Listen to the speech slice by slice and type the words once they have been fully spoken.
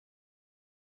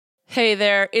Hey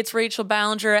there, it's Rachel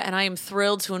Ballinger, and I am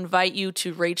thrilled to invite you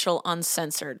to Rachel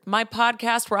Uncensored, my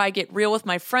podcast where I get real with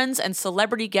my friends and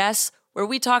celebrity guests, where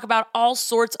we talk about all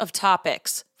sorts of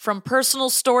topics. From personal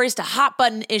stories to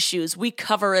hot-button issues, we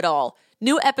cover it all.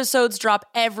 New episodes drop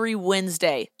every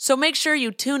Wednesday, so make sure you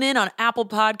tune in on Apple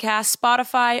Podcasts,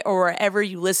 Spotify, or wherever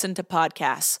you listen to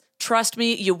podcasts. Trust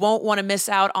me, you won't want to miss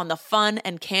out on the fun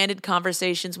and candid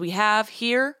conversations we have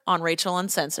here on Rachel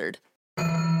Uncensored.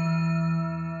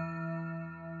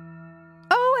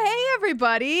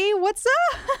 Everybody, what's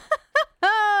up?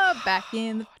 Back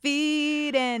in the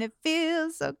feed, and it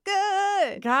feels so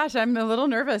good. Gosh, I'm a little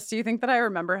nervous. Do you think that I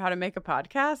remember how to make a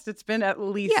podcast? It's been at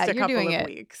least a couple of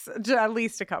weeks. At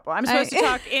least a couple. I'm supposed to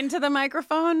talk into the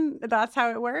microphone. That's how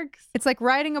it works. It's like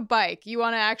riding a bike. You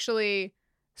want to actually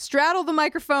straddle the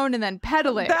microphone and then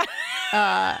pedal it.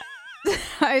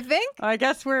 I think. I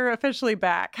guess we're officially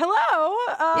back. Hello.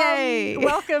 Yay.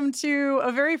 Welcome to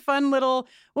a very fun little,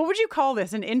 what would you call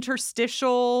this? An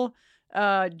interstitial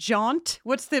jaunt?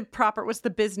 What's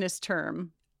the business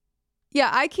term? Yeah,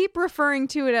 I keep referring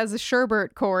to it as a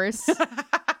sherbet course.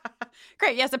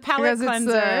 Great. Yes, a palate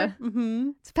cleanser.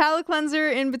 It's a palate cleanser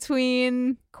in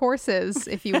between courses,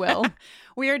 if you will.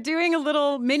 We are doing a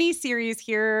little mini series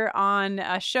here on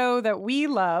a show that we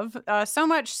love, so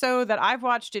much so that I've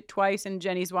watched it twice and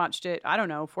Jenny's watched it, I don't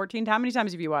know, 14 times. How many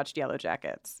times have you watched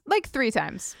Yellowjackets? Like 3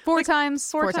 times. Four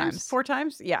times. 4 times. 4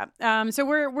 times? Yeah. So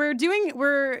we're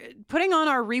putting on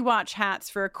our rewatch hats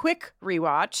for a quick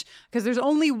rewatch because there's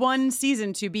only one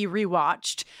season to be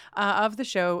rewatched of the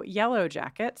show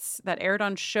Yellowjackets that aired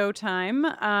on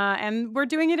Showtime. And we're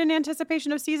doing it in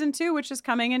anticipation of season 2, which is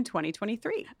coming in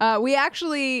 2023. We actually,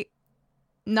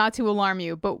 not to alarm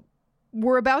you, but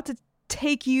we're about to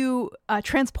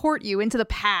transport you into the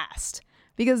past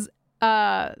because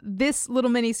this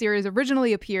little mini-series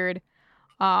originally appeared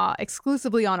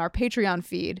exclusively on our Patreon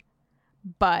feed,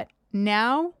 but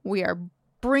now we are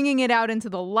bringing it out into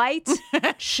the light,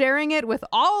 sharing it with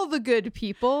all the good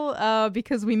people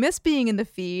because we miss being in the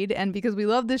feed and because we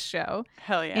love this show.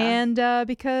 Hell yeah. And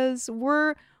because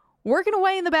we're working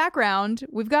away in the background.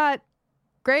 We've got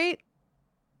great,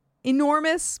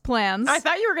 enormous plans. I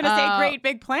thought you were going to say great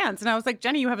big plans. And I was like,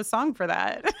 Jenny, you have a song for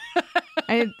that.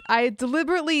 I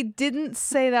deliberately didn't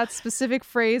say that specific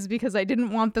phrase because I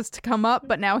didn't want this to come up,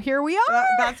 but now here we are.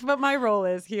 That's what my role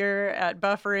is here at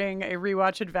Buffering a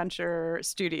Rewatch Adventure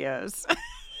Studios.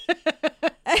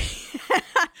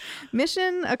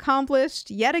 Mission accomplished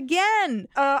yet again.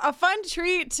 A fun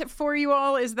treat for you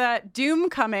all is that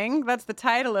Doomcoming, that's the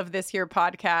title of this here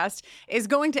podcast, is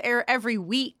going to air every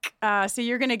week. So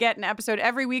you're going to get an episode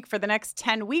every week for the next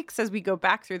 10 weeks as we go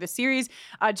back through the series.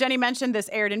 Jenny mentioned this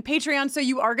aired in Patreon, so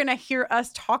you are going to hear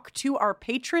us talk to our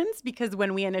patrons because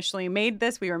when we initially made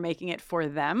this, we were making it for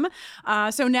them.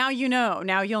 So now you know.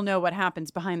 Now you'll know what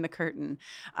happens behind the curtain.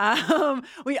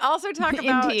 We also talk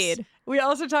about... Indeed. We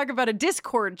also talk about a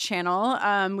Discord channel.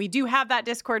 We do have that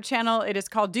Discord channel. It is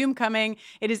called Doomcoming.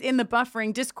 It is in the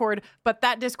Buffering Discord, but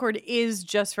that Discord is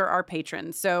just for our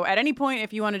patrons. So at any point,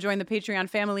 if you want to join the Patreon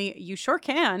family, you sure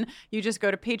can. You just go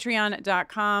to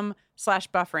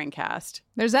patreon.com/bufferingcast.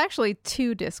 There's actually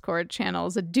 2 Discord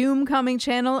channels, a Doomcoming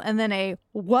channel and then a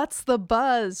What's the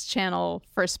Buzz channel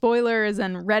for spoilers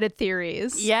and Reddit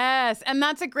theories. Yes, and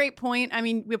that's a great point. I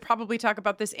mean, we'll probably talk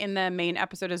about this in the main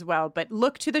episode as well, but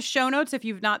look to the show notes if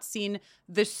you've not seen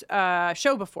this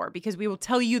show before, because we will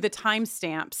tell you the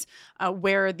timestamps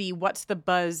where the What's the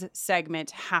Buzz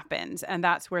segment happens, and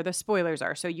that's where the spoilers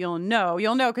are. So you'll know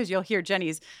because you'll hear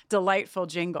Jenny's delightful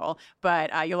jingle,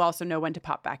 but you'll also know when to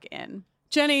pop back in.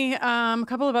 Jenny, a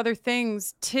couple of other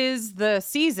things. 'Tis the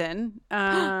season.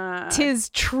 Tis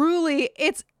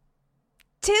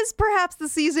perhaps the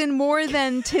season more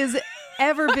than 'tis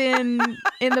ever been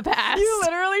in the past. You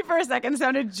literally for a second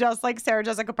sounded just like Sarah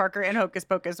Jessica Parker in Hocus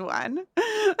Pocus 1.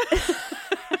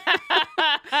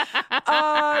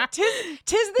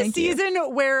 Tis the season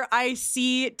where I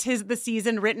see "tis the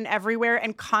season" written everywhere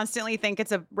and constantly think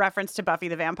it's a reference to Buffy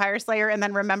the Vampire Slayer, and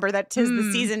then remember that "tis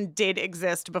the season" did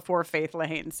exist before Faith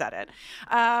Lahane said it.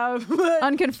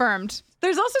 Unconfirmed.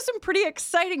 There's also some pretty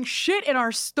exciting shit in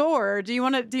our store. Do you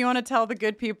want to tell the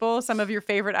good people some of your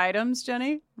favorite items,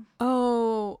 Jenny?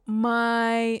 Oh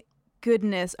my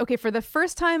goodness. Okay, for the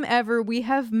first time ever, we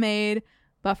have made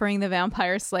Buffering the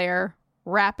Vampire Slayer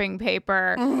wrapping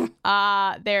paper.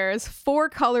 There's 4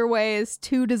 colorways,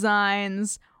 2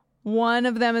 designs. One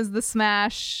of them is the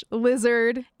Smash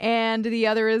Lizard, and the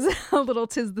other is a little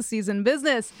 "tis the season"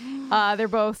 business. They're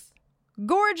both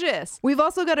gorgeous. We've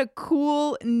also got a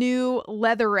cool new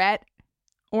leatherette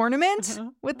ornament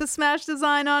with the Smash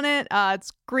design on it.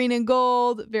 It's green and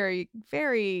gold. Very,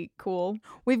 very cool.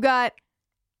 We've got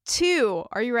 2.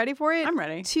 Are you ready for it? I'm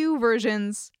ready. 2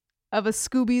 versions of a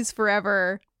Scooby's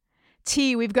Forever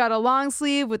tee. We've got a long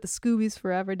sleeve with the Scooby's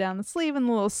Forever down the sleeve and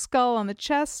the little skull on the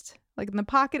chest, like in the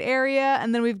pocket area.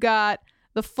 And then we've got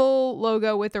the full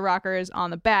logo with the rockers on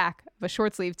the back of a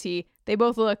short sleeve tee. They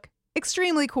both look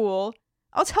extremely cool.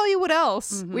 I'll tell you what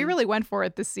else. We really went for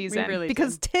it this season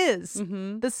because tis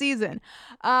the season.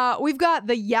 We've got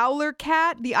the Yowler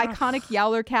cat, the iconic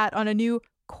Yowler cat on a new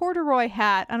corduroy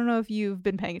hat. I don't know if you've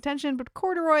been paying attention, but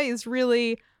corduroy is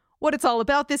really what it's all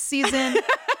about this season.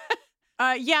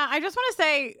 Yeah, I just want to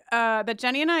say that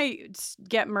Jenny and I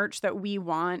get merch that we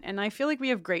want, and I feel like we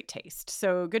have great taste.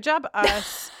 So good job,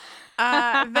 us.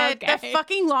 The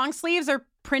fucking long sleeves are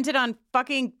printed on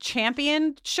fucking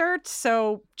Champion shirts,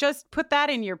 so just put that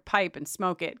in your pipe and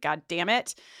smoke it. God damn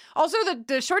it. Also,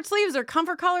 the short sleeves are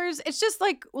comfort colors. It's just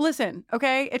like, listen,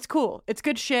 okay? It's cool. It's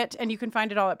good shit, and you can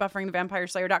find it all at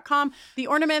bufferingthevampireslayer.com. The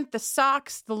ornament, the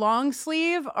socks, the long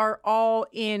sleeve are all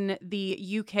in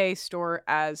the UK store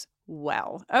as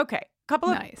well. Okay. Couple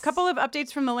of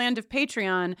updates from the land of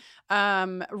Patreon.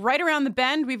 Right around the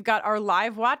bend, we've got our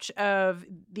live watch of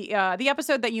the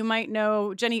episode that you might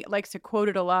know. Jenny likes to quote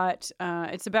it a lot.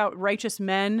 It's about righteous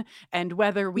men and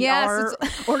whether we are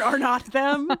or are not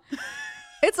them.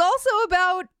 It's also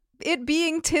about it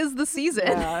being tis the season.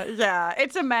 Yeah.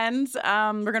 It's amends.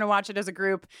 We're going to watch it as a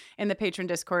group in the patron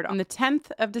Discord on the 10th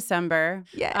of December.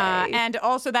 Yay. And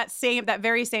also that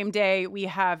very same day, we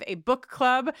have a book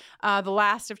club, the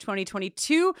last of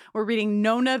 2022. We're reading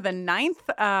Nona the Ninth.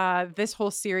 This whole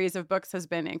series of books has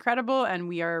been incredible, and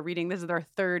we are reading, this is our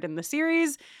 3rd in the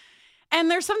series.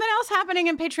 And there's something else happening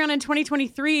in Patreon in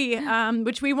 2023,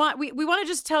 which we want to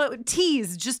just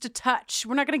tease just a touch.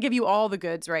 We're not going to give you all the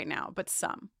goods right now, but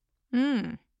some.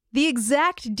 The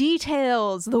exact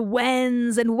details, the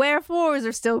whens and wherefores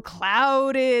are still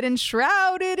clouded and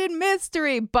shrouded in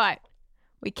mystery, but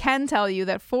we can tell you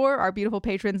that for our beautiful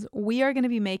patrons, we are going to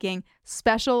be making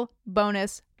special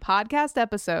bonus podcast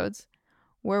episodes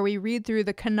where we read through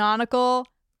the canonical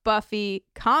Buffy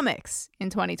comics in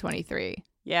 2023.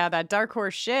 Yeah, that dark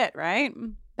horse shit, right?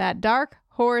 That dark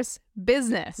horse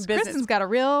business. Kristen's got a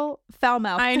real foul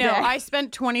mouth I know. today. I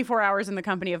spent 24 hours in the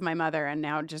company of my mother and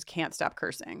now just can't stop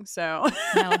cursing. So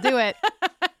That'll do it.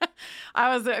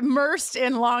 I was immersed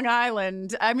in Long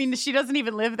Island. I mean, she doesn't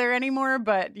even live there anymore,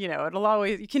 but you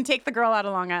can take the girl out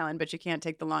of Long Island, but you can't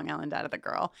take the Long Island out of the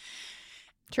girl.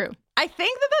 True. I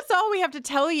think that's all we have to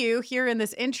tell you here in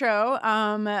this intro.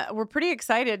 We're pretty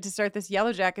excited to start this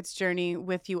Yellowjackets journey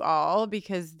with you all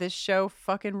because this show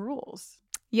fucking rules.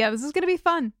 Yeah, this is going to be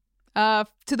fun. To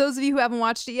those of you who haven't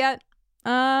watched it yet,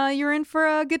 you're in for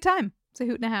a good time. It's a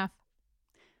hoot and a half.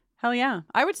 Hell yeah.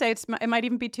 I would say it might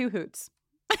even be 2 hoots.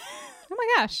 Oh my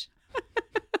gosh.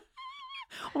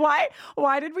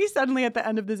 Why did we suddenly at the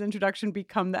end of this introduction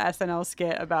become the SNL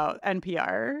skit about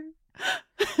NPR?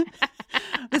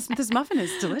 This muffin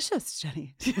is delicious,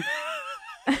 Jenny.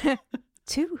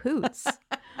 2 hoots.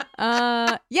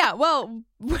 Yeah, well,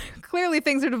 clearly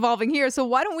things are devolving here, so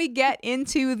why don't we get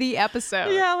into the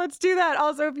episode? Yeah, let's do that.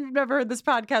 Also, if you've never heard this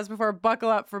podcast before, buckle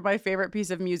up for my favorite piece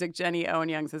of music Jenny Owen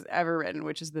Youngs has ever written,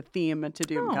 which is the theme to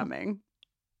Doomcoming.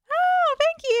 Oh,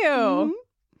 thank you. Mm-hmm.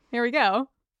 Here we go.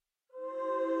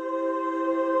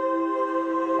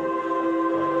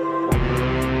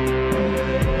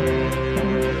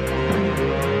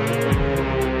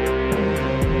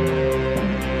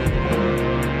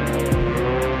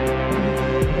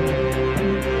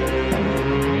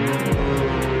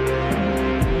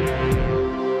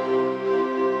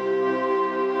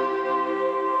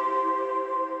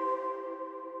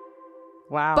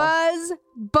 Wow.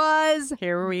 Buzz.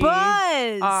 Here we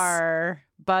buzz. are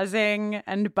buzzing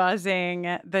and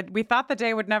buzzing that we thought the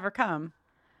day would never come.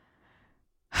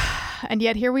 And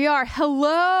yet here we are.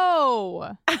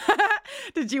 Hello.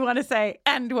 Did you want to say,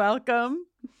 and welcome?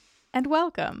 And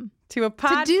welcome to a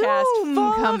podcast full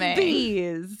of Doomcoming.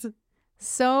 bees.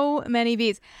 So many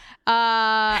bees.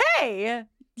 Hey,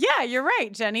 yeah, you're right,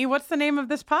 Jenny. What's the name of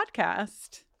this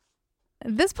podcast?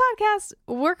 This podcast,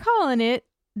 we're calling it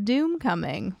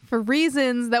Doomcoming for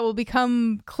reasons that will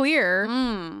become clear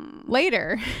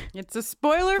later. It's a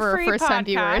spoiler-free for first-time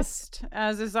podcast,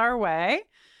 as is our way.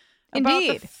 Indeed.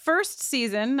 About the first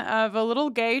season of a little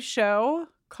gay show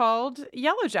called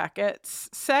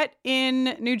Yellowjackets, set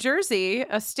in New Jersey,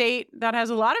 a state that has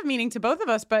a lot of meaning to both of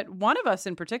us, but one of us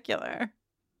in particular.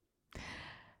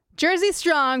 Jersey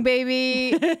strong,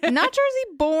 baby. Not Jersey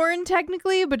born,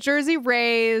 technically, but Jersey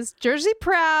raised. Jersey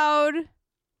proud.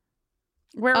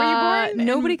 Where were you born?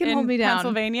 Nobody can hold me down.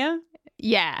 Pennsylvania?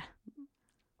 Yeah.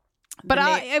 But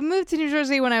I moved to New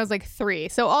Jersey when I was like 3.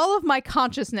 So all of my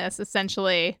consciousness,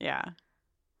 essentially,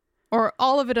 or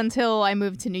all of it until I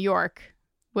moved to New York,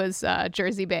 was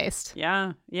Jersey-based.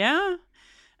 Yeah.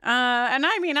 And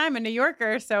I mean, I'm a New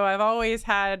Yorker, so I've always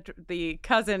had the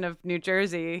cousin of New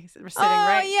Jersey sitting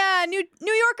right. Oh, yeah.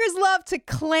 New Yorkers love to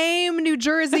claim New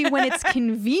Jersey when it's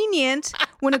convenient,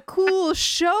 when a cool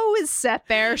show is set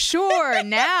there. Sure,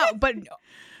 now. But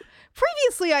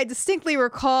previously, I distinctly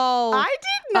recall I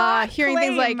did not hearing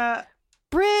claim, things like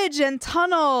bridge and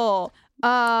tunnel.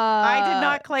 I did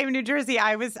not claim New Jersey.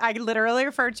 I literally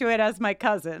referred to it as my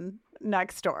cousin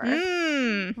next door.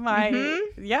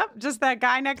 Yep, just that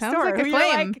guy next Sounds door. like a who you're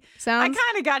claim. like, Sounds I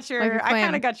kind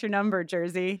of got your number,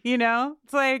 Jersey. You know,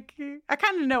 it's like I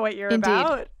kind of know what you're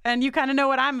about, and you kind of know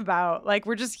what I'm about. Like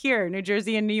we're just here, New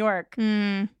Jersey and New York.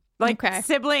 Like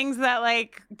siblings that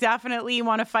like definitely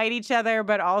want to fight each other,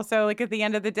 but also like at the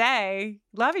end of the day,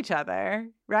 love each other,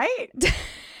 right?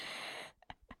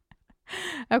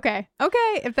 Okay.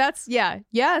 If that's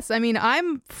yes. I mean,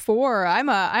 I'm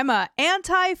a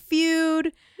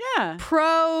anti-feud,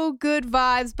 pro good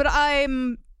vibes, but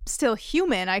I'm still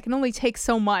human. I can only take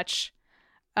so much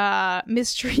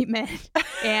mistreatment,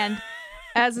 and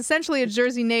as essentially a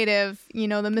Jersey native, you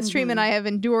know, the mistreatment I have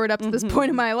endured up to this point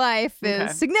in my life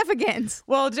is significant.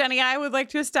 Well, Jenny, I would like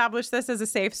to establish this as a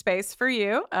safe space for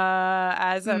you.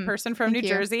 As a person from New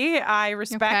Jersey, I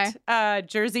respect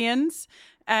Jerseyans.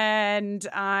 And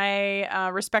I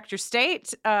respect your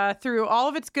state through all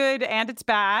of its good and its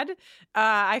bad.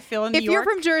 I feel in New York. If you're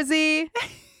from Jersey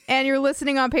and you're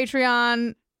listening on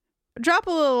Patreon, drop a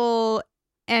little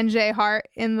NJ heart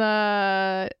in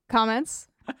the comments.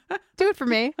 Do it for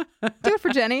me. Do it for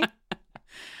Jenny.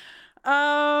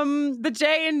 The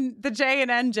J in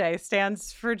NJ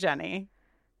stands for Jenny.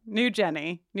 New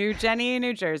Jersey.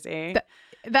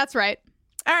 That's right.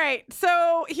 All right,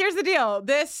 so here's the deal.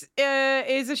 This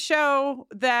is a show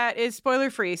that is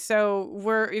spoiler-free.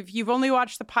 So if you've only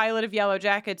watched the pilot of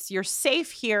Yellowjackets, you're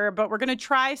safe here, but we're going to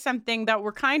try something that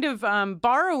we're kind of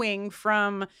borrowing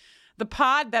from the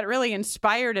pod that really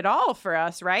inspired it all for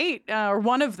us, right? Or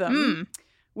one of them,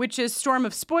 which is Storm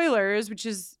of Spoilers, which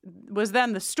was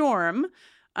then The Storm.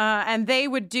 And they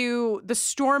would do The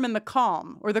Storm and the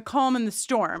Calm, or The Calm and the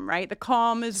Storm, right? The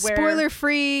Calm is where...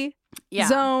 Spoiler-free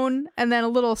zone, and then a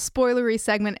little spoilery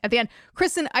segment at the end.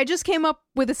 Kristen, I just came up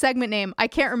with a segment name. I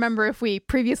can't remember if we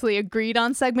previously agreed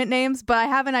on segment names, but I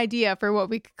have an idea for what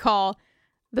we could call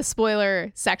the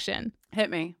spoiler section. Hit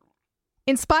me.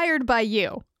 Inspired by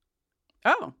you.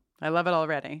 Oh, I love it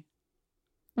already.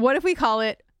 What if we call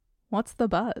it, What's the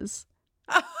Buzz?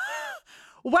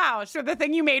 Wow. So the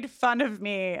thing you made fun of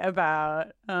me about,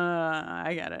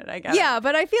 I get it. Yeah,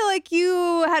 but I feel like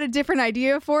you had a different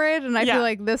idea for it, and I feel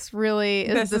like this really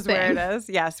is the thing. Where it is.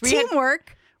 Yes.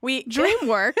 Teamwork. Dream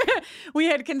work. We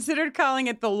had considered calling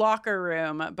it The Locker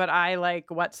Room, but I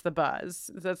like What's the Buzz?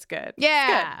 That's good.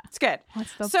 Yeah. It's good.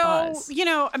 What's the buzz? So, you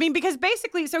know, I mean, because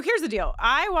basically, so here's the deal.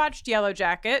 I watched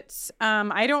Yellowjackets.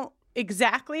 I don't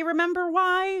exactly remember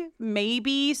why.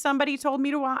 Maybe somebody told me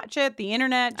to watch it. The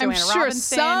internet, Joanna I'm sure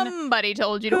Robinson. somebody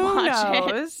told you to watch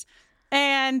it.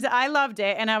 And I loved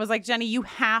it. And I was like, Jenny, you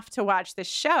have to watch this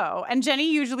show. And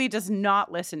Jenny usually does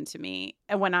not listen to me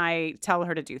when I tell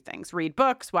her to do things. Read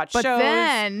books, watch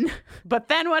shows. But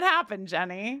then what happened,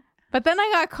 Jenny? But then I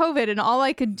got COVID and all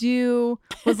I could do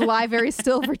was lie very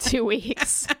still for 2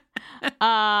 weeks.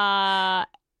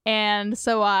 And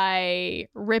so I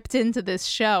ripped into this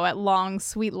show at long,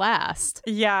 sweet last.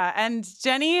 Yeah. And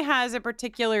Jenny has a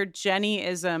particular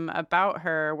Jenny-ism about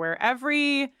her where I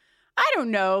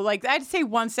don't know, like I'd say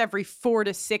once every 4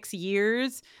 to 6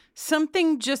 years,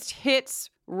 something just hits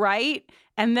right.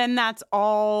 And then that's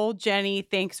all Jenny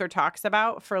thinks or talks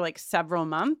about for like several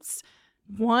months.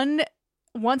 Once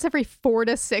every 4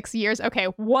 to 6 years. Okay,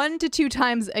 1 to 2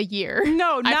 times a year.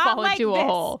 No, not I fall like into this. A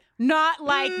hole. Not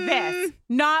like this.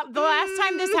 Not the last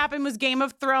time this happened was Game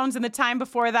of Thrones, and the time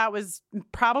before that was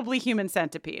probably Human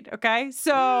Centipede. Okay,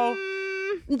 so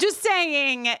just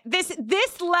saying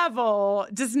this level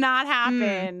does not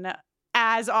happen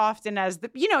as often as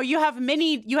you have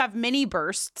mini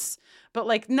bursts, but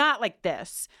like not like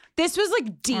this. This was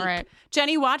like deep. Right.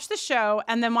 Jenny watched the show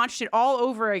and then watched it all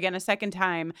over again a second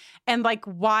time. And like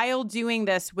while doing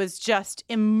this was just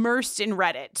immersed in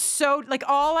Reddit. So like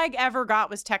all I ever got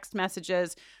was text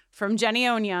messages from Jenny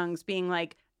Own-Youngs being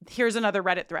like, here's another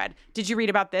Reddit thread. Did you read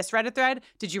about this Reddit thread?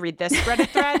 Did you read this Reddit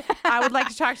thread? I would like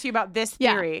to talk to you about this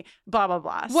theory. Blah, blah,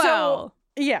 blah. Well,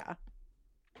 so, yeah.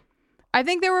 I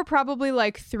think there were probably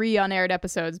like 3 unaired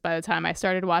episodes by the time I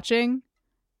started watching.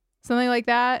 something like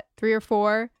that, 3 or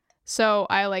 4. So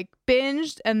I like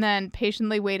binged and then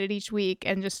patiently waited each week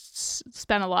and just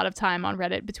spent a lot of time on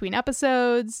Reddit between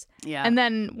episodes. Yeah. And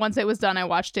then once it was done, I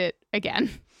watched it again.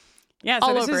 Yeah, so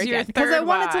all this over is your again because I third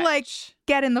wanted to like watch.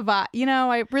 get in the vibe. You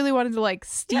know, I really wanted to like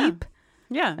steep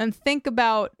Yeah. and think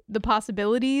about the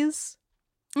possibilities.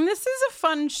 And this is a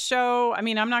fun show. I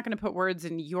mean, I'm not going to put words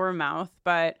in your mouth,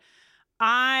 but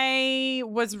I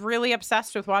was really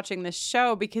obsessed with watching this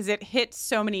show because it hit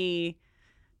so many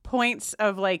points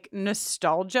of like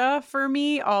nostalgia for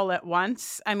me all at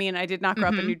once. I mean, I did not grow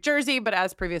up in New Jersey, but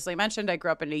as previously mentioned, I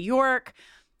grew up in New York.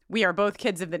 We are both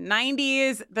kids of the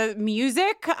 90s. The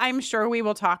music, I'm sure we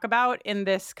will talk about in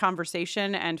this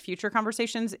conversation and future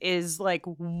conversations, is like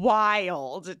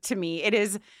wild to me.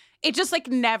 It just like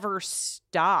never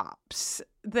stops.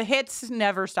 The hits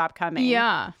never stop coming.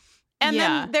 Yeah. And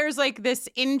then there's like this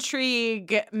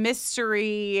intrigue,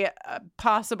 mystery,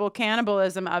 possible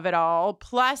cannibalism of it all.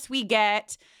 Plus we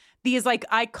get these like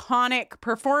iconic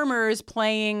performers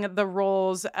playing the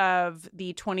roles of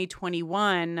the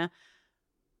 2021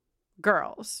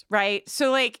 girls, right?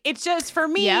 So like it's just, for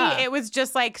me, it was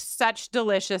just like such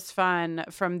delicious fun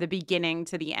from the beginning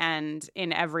to the end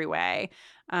in every way.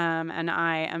 And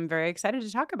I am very excited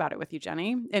to talk about it with you,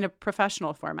 Jenny, in a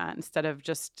professional format instead of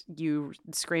just you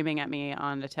screaming at me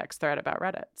on a text thread about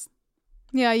Reddits.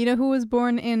 Yeah, you know who was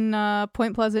born in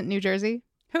Point Pleasant, New Jersey?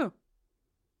 Who?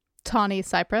 Tawny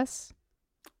Cypress,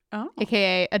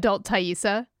 aka Adult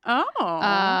Thaisa.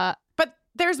 Oh. But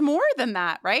there's more than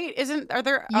that, right? Are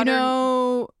there you other...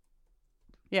 know...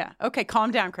 Yeah. Okay,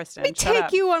 calm down, Kristen. Let me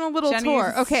take you on a little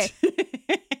tour. Okay.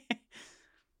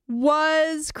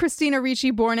 Was Christina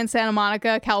Ricci born in Santa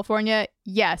Monica, California?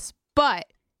 Yes. But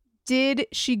did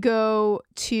she go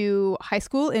to high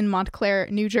school in Montclair,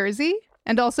 New Jersey?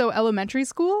 And also elementary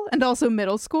school? And also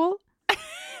middle school?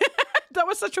 That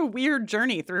was such a weird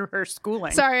journey through her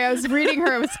schooling. Sorry, I was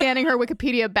scanning her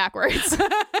Wikipedia backwards.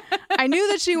 I knew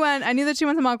that she went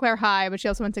to Montclair High, but she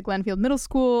also went to Glenfield Middle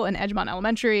School and Edgemont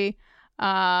Elementary.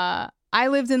 I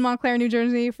lived in Montclair, New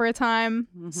Jersey for a time,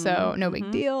 so no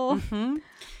big deal.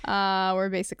 We're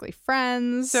basically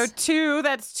friends. So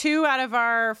that's 2 out of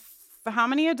our, how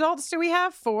many adults do we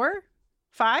have? 4?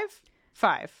 5?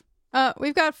 5.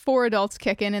 We've got 4 adults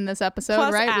kicking in this episode,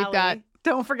 plus right? Allie.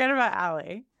 Don't forget about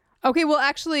Allie. Okay, well,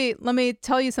 actually, let me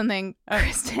tell you something,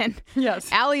 Kristen.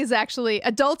 Yes. Allie is actually,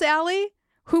 adult Allie,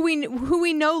 who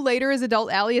we know later as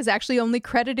adult Allie, is actually only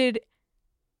credited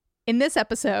in this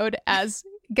episode as,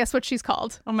 guess what she's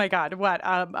called? Oh my God, what?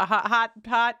 A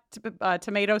hot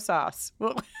tomato sauce.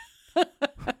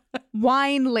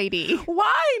 Wine lady.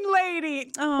 Wine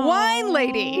lady. Aww. Wine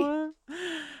lady.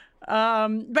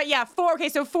 But yeah, 4. Okay,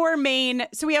 so 4 main.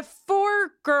 So we have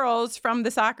 4 girls from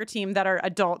the soccer team that are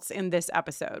adults in this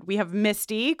episode. We have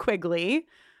Misty Quigley.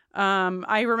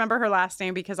 I remember her last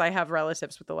name because I have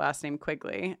relatives with the last name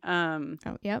Quigley.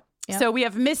 Yep. So we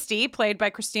have Misty, played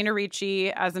by Christina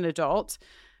Ricci as an adult.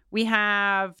 We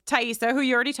have Thaisa, who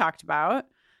you already talked about.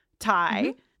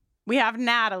 Ty. We have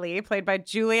Natalie, played by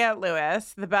Juliette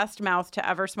Lewis, the best mouth to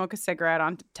ever smoke a cigarette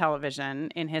on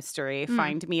television in history.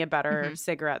 Find me a better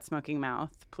cigarette smoking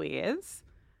mouth, please.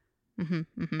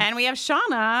 And we have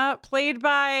Shauna, played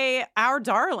by our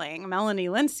darling Melanie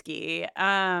Lynskey.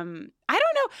 I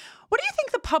don't know. What do you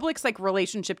think the public's like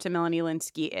relationship to Melanie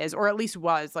Lynskey is, or at least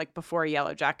was, like before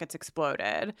Yellowjackets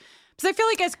exploded? Because I feel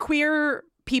like as queer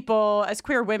people, as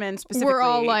queer women specifically, we're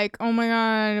all like, oh my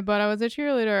God, but I was a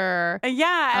cheerleader.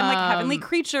 Yeah, and like Heavenly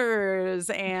Creatures.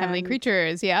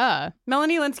 Yeah.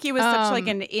 Melanie Lynskey was such like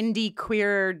an indie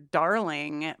queer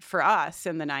darling for us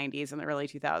in the 90s and the early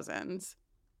 2000s.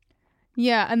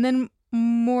 Yeah, and then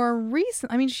more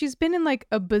recent, I mean, she's been in like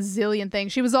a bazillion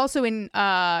things. She was also in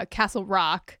Castle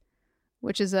Rock,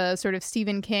 which is a sort of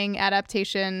Stephen King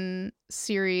adaptation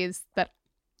series that...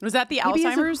 Was that the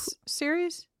Alzheimer's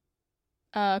series?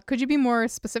 Could you be more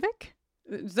specific?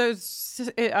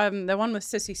 The one with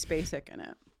Sissy Spacek in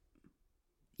it.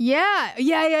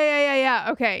 Yeah.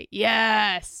 Okay.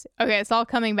 Yes. Okay, it's all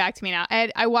coming back to me now.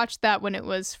 I watched that when it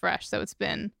was fresh, so it's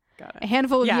been a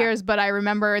handful of years, but I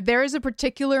remember there is a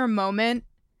particular moment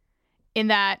in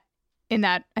that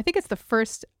I think it's the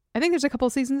first, I think there's a couple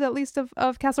seasons at least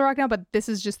of Castle Rock now, but this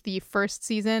is just the first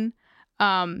season,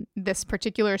 this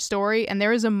particular story, and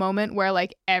there is a moment where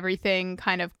like everything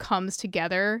kind of comes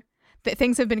together.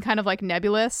 Things have been kind of like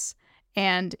nebulous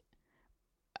and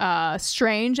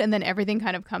strange, and then everything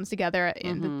kind of comes together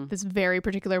in this very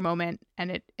particular moment,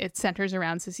 and it centers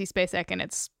around Sissy Spacek, and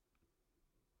it's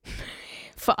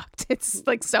fucked. It's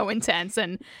like so intense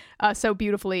and so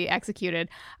beautifully executed.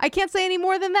 I can't say any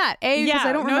more than that. Because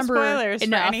I don't remember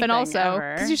enough, and also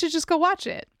because you should just go watch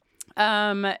it.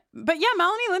 But yeah,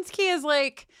 Melanie Lynskey is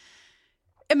like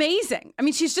amazing. I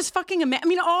mean, she's just fucking amazing. I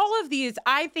mean, all of these,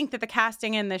 I think that the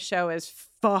casting in this show is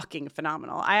fucking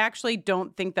phenomenal. I actually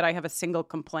don't think that I have a single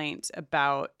complaint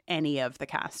about any of the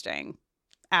casting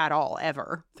at all,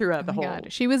 ever, throughout the whole. God.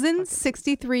 She was in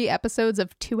 63 episodes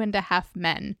of 2.5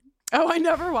 Men. Oh, I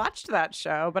never watched that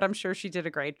show, but I'm sure she did a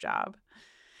great job.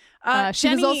 She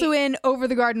was also in Over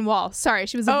the Garden Wall. Sorry,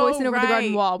 she was a voice in Over the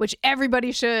Garden Wall, which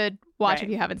everybody should watch if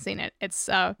you haven't seen it. It's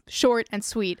short and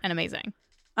sweet and amazing.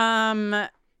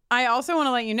 I also want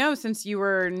to let you know, since you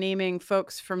were naming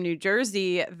folks from New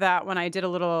Jersey, that when I did a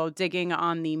little digging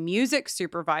on the music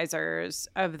supervisors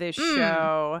of this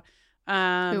show, who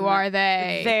are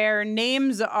they? Their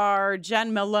names are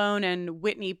Jen Malone and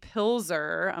Whitney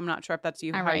Pilzer. I'm not sure if that's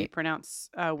how you pronounce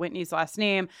Whitney's last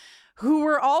name. Who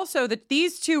were also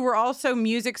these two were also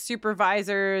music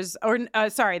supervisors,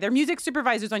 they're music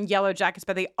supervisors on Yellowjackets,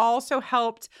 but they also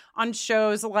helped on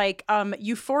shows like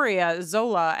Euphoria,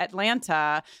 Zola,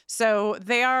 Atlanta. So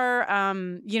they are,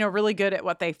 really good at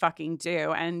what they fucking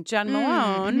do. And Jen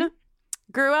Malone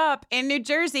grew up in New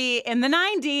Jersey in the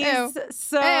 90s. Ew.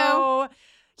 So,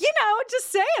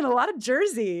 just saying, a lot of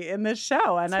Jersey in this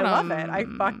show, and I love it. I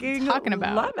fucking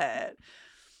love it.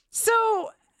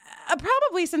 So.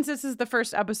 Probably since this is the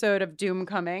first episode of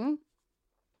Doomcoming,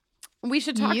 we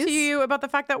should talk to you about the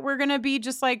fact that we're going to be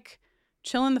just like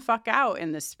chilling the fuck out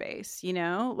in this space,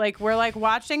 Like we're like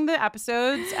watching the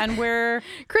episodes and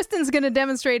Kristen's going to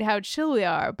demonstrate how chill we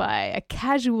are by a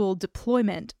casual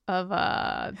deployment of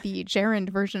the gerund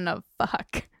version of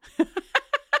fuck.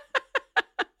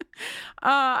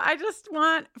 I just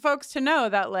want folks to know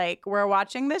that, like, we're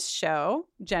watching this show.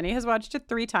 Jenny has watched it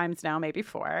 3 times now, maybe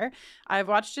 4. I've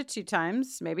watched it 2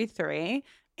 times, maybe 3.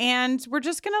 And we're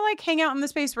just going to, like, hang out in the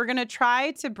space. We're going to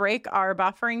try to break our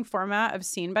buffering format of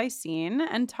scene by scene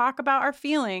and talk about our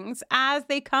feelings as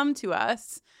they come to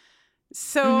us.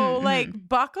 So,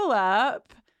 buckle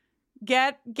up.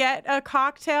 Get a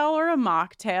cocktail or a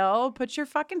mocktail. Put your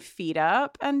fucking feet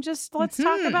up. And just let's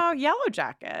talk about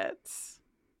Yellowjackets.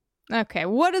 Okay,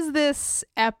 what does this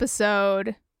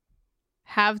episode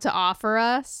have to offer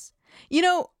us?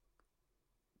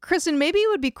 Kristen, maybe it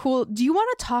would be cool. Do you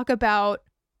want to talk about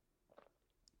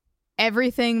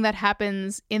everything that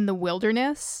happens in the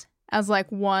wilderness as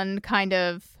like one kind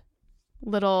of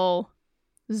little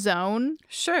zone?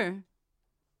 Sure.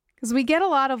 Because we get a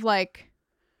lot of like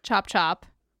chop,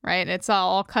 right? It's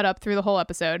all cut up through the whole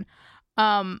episode.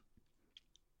 And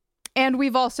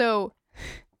we've also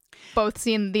both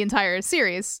seen the entire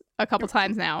series a couple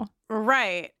times now.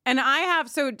 Right. And I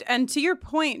have, and to your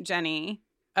point, Jenny,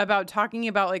 about talking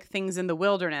about like things in the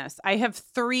wilderness, I have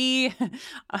 3,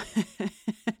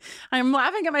 I'm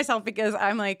laughing at myself because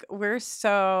I'm like, we're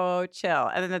so chill.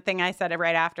 And then the thing I said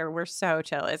right after, we're so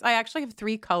chill, is I actually have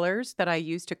 3 colors that I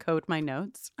use to code my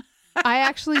notes. I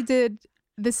actually did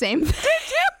the same thing. Did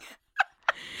you?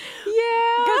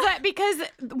 Yeah. Because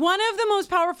one of the most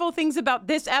powerful things about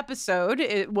this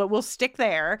episode, what we'll stick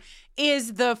there,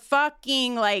 is the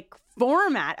fucking like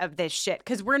format of this shit.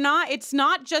 Because it's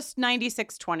not just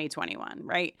 96 2021,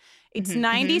 right? It's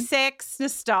 96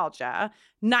 nostalgia,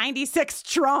 96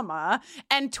 trauma,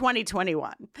 and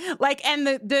 2021. Like, and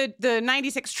the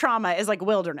 96 trauma is like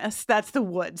wilderness. That's the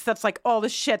woods. That's like all the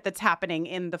shit that's happening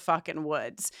in the fucking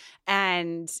woods.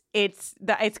 And it's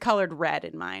colored red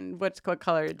in mine. What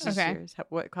color is yours?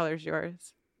 What color is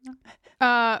yours?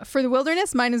 For the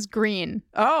wilderness, mine is green.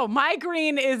 Oh, my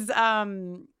green is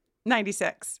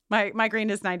 96. My green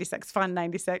is 96. Fun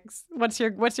 96. What's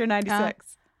your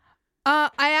 96?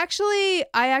 I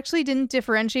actually didn't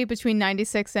differentiate between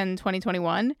 96 and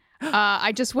 2021.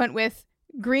 I just went with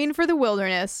green for the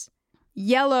wilderness,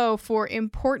 yellow for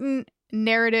important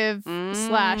narrative /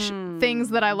 things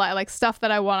that I like stuff that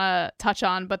I want to touch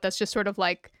on, but that's just sort of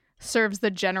like serves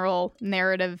the general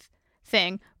narrative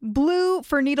thing. Blue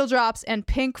for needle drops, and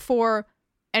pink for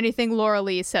anything Laura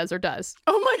Lee says or does.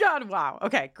 Oh my God. Wow.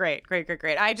 Okay, great.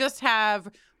 I just have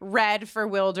red for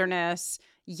wilderness,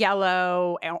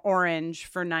 yellow and orange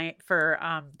for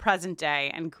present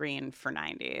day, and green for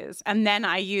 90s. And then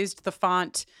I used the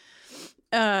font.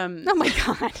 Oh my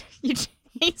God. You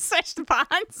switched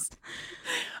fonts?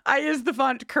 I used the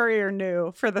font Courier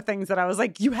New for the things that I was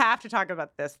like, you have to talk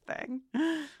about this thing.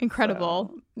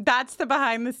 Incredible. So that's the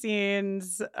behind the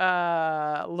scenes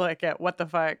look at what the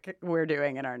fuck we're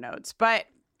doing in our notes. But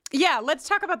Yeah, let's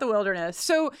talk about the wilderness.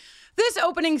 So this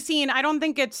opening scene, I don't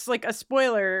think it's like a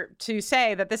spoiler to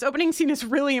say that this opening scene is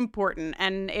really important.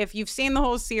 And if you've seen the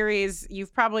whole series,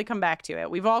 you've probably come back to it.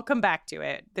 We've all come back to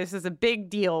it. This is a big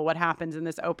deal, what happens in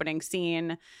this opening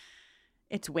scene.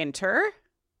 It's winter.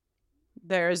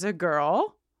 There's a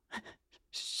girl.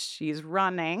 She's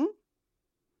running.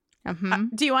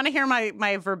 Do you want to hear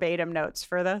my verbatim notes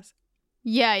for this?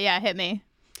 Yeah, hit me.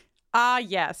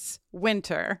 Yes,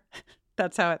 winter.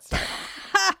 That's how it starts.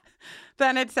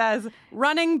 Then it says,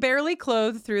 running barely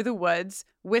clothed through the woods,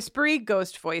 whispery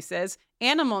ghost voices,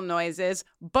 animal noises,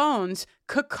 bones,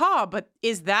 cacaw. But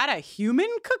is that a human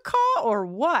cacaw or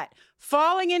what?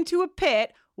 Falling into a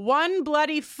pit, one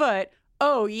bloody foot.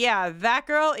 Oh, yeah, that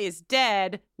girl is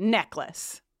dead.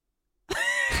 Necklace. What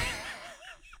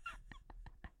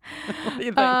do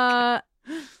you think?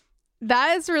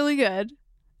 That is really good.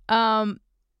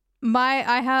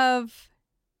 I have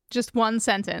just one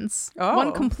sentence,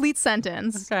 one complete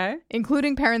sentence,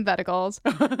 including parentheticals,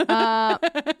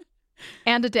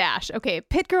 and a dash. Okay,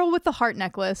 pit girl with the heart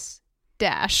necklace,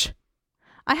 dash.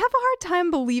 I have a hard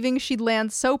time believing she'd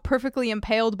land so perfectly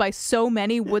impaled by so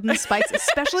many wooden spikes,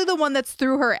 especially the one that's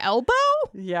through her elbow.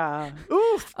 Yeah.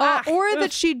 Oof. Or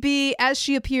that she'd be, as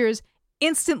she appears,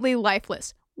 instantly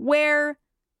lifeless. Where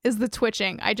is the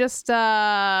twitching? I just,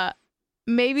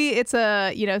 maybe it's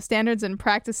standards and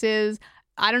practices.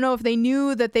 I don't know if they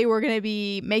knew that they were going to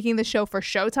be making the show for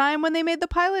Showtime when they made the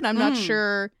pilot. I'm not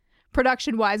sure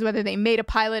production-wise whether they made a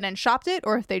pilot and shopped it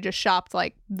or if they just shopped,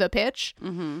 like, the pitch.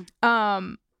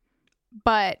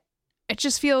 But it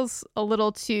just feels a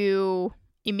little too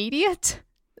immediate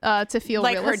to feel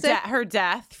like realistic. Her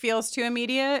death feels too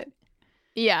immediate?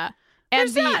 Yeah. And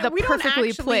the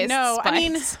perfectly placed spikes. I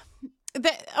mean,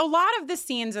 a lot of the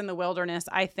scenes in the wilderness,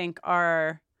 I think,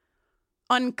 are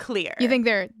unclear. You think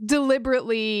they're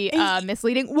deliberately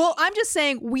misleading? Well, I'm just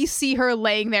saying we see her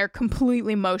laying there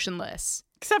completely motionless,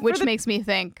 which makes me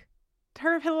think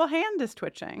her little hand is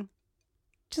twitching.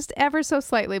 Just ever so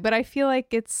slightly, but I feel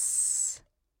like it's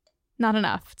not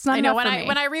enough. It's not enough for me.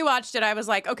 When I rewatched it, I was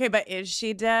like, okay, but is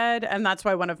she dead? And that's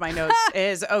why one of my notes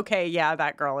is, okay, yeah,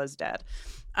 that girl is dead.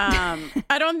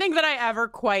 I don't think that I ever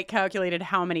quite calculated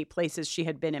how many places she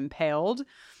had been impaled.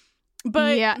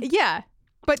 But yeah.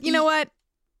 But you know what?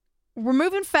 We're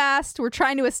moving fast. We're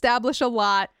trying to establish a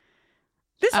lot.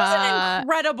 This was an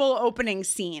incredible opening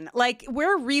scene. Like,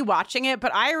 we're rewatching it,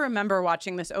 but I remember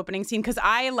watching this opening scene because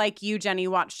I, like you, Jenny,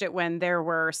 watched it when there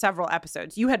were several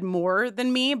episodes. You had more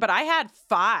than me, but I had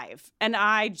 5, and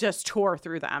I just tore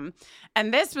through them.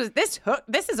 And this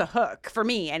is a hook for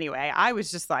me anyway. I was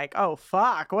just like, oh,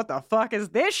 fuck, what the fuck is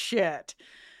this shit?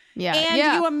 Yeah.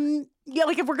 And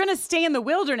like, if we're going to stay in the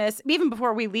wilderness, even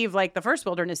before we leave, like, the first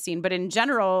wilderness scene, but in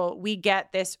general, we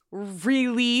get this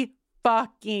really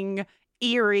fucking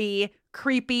eerie,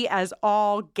 creepy as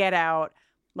all get out,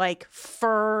 like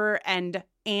fur and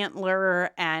antler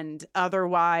and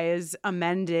otherwise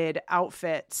amended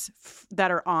outfits that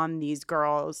are on these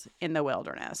girls in the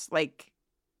wilderness. Like,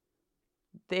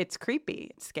 it's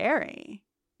creepy. It's scary.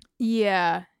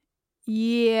 Yeah.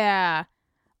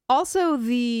 Also,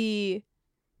 the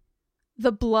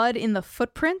blood in the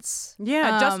footprints.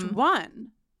 Yeah, just one.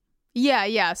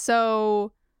 Yeah.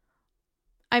 So,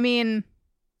 I mean,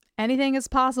 anything is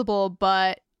possible,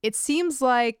 but it seems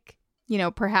like,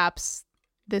 perhaps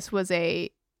this was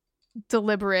a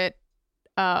deliberate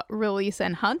release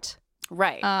and hunt.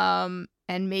 Right.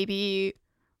 And maybe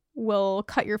we'll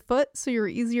cut your foot so you're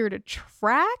easier to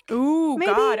track. Ooh,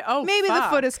 maybe, God. Oh, maybe fuck.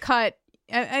 the foot is cut.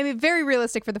 I mean, very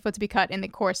realistic for the foot to be cut in the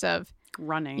course of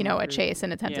running, a chase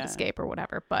and attempted escape or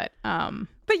whatever. But and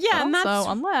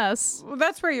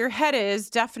that's where your head is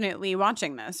definitely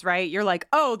watching this, right? You're like,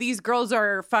 oh, these girls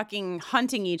are fucking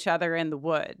hunting each other in the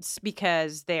woods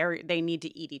because they need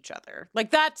to eat each other.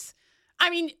 Like, that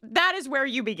is where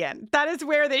you begin. That is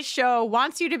where this show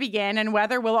wants you to begin, and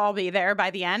whether we'll all be there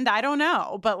by the end, I don't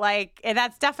know. But, like,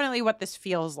 that's definitely what this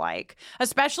feels like,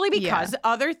 especially because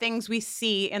other things we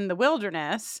see in the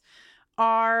wilderness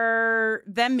are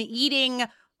them eating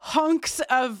hunks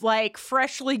of, like,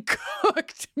 freshly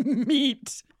cooked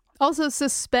meat. Also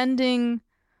suspending,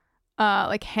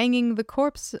 hanging the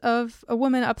corpse of a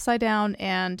woman upside down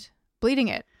and bleeding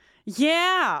it.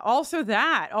 Yeah, also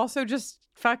that. Also just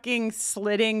fucking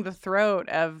slitting the throat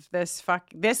of this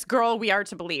girl. We are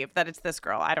to believe that it's this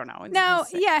girl. I don't know. Now,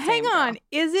 hang on.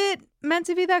 Is it meant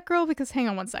to be that girl? Because hang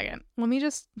on one second. Let me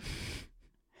just...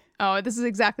 Oh, this is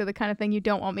exactly the kind of thing you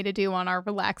don't want me to do on our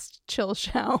relaxed, chill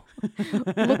show.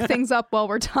 Look things up while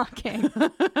we're talking.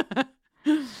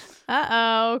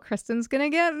 Uh-oh, Kristen's gonna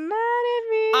get mad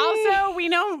at me. Also, we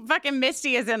know fucking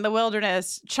Misty is in the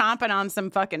wilderness chomping on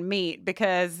some fucking meat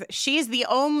because she's the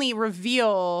only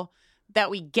reveal that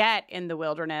we get in the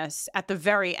wilderness at the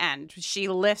very end. She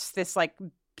lifts this like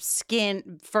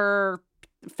skin fur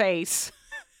face.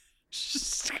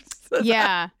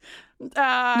 Yeah. And it's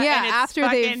after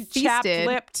they've feasted.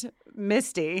 Chapped-lipped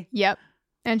Misty. Yep.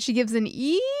 And she gives an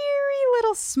eerie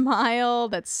little smile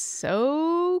that's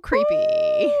so creepy.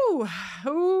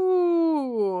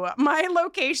 Ooh. My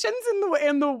locations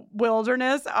in the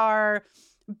wilderness are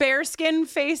Bearskin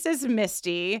Faces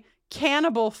Misty,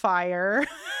 Cannibal Fire,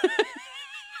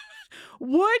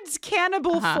 Woods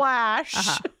Cannibal Flash.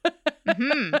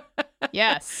 Mm-hmm.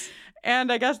 Yes.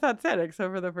 And I guess that's it,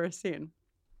 except for the first scene.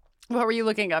 What were you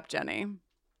looking up, Jenny?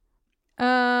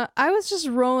 I was just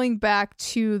rolling back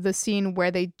to the scene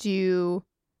where they do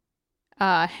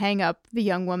hang up the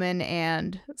young woman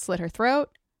and slit her throat,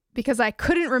 because I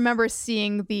couldn't remember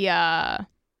seeing the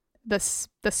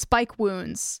spike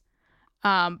wounds.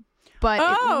 But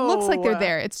it looks like they're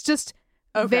there. It's just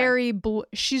very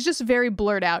she's just very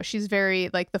blurred out. She's very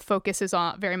like the focus is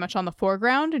on very much on the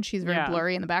foreground, and she's very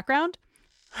blurry in the background.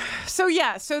 So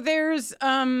there's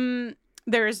I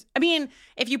mean,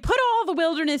 if you put all the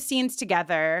wilderness scenes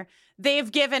together,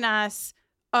 they've given us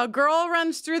a girl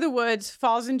runs through the woods,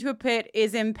 falls into a pit,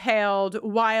 is impaled,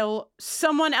 while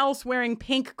someone else wearing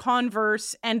pink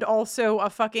Converse and also a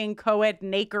fucking co-ed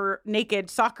naked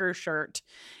soccer shirt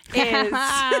is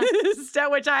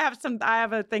which I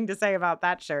have a thing to say about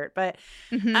that shirt. But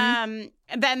then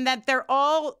that they're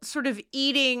all sort of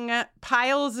eating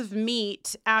piles of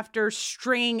meat after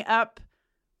stringing up,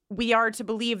 we are to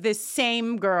believe, this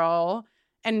same girl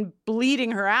and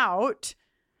bleeding her out.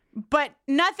 But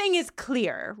nothing is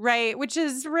clear, right? Which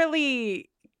is really,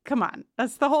 come on,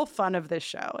 that's the whole fun of this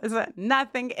show, is that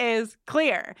nothing is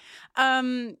clear.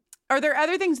 Are there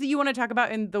other things that you want to talk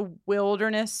about in the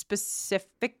wilderness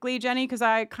specifically, Jenny? Because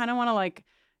I kind of want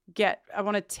to I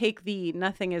want to take the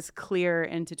nothing is clear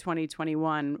into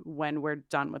 2021 when we're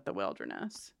done with the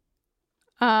wilderness.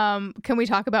 Can we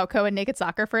talk about co-ed naked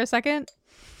soccer for a second?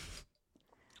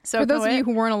 So for those of you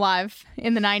who weren't alive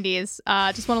in the 90s,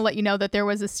 just want to let you know that there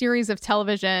was a series of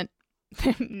television.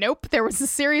 There was a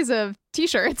series of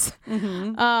T-shirts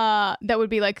that would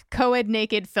be like co-ed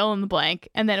naked fill in the blank,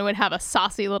 and then it would have a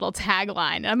saucy little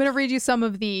tagline. And I'm going to read you some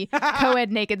of the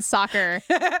co-ed naked soccer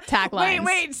taglines.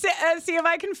 Wait, see if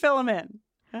I can fill them in.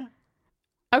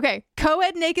 Okay,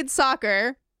 co-ed naked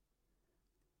soccer.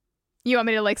 You want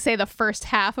me to like say the first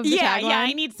half of the tagline? Yeah,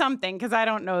 I need something because I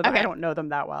don't know them. I don't know them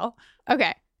that well.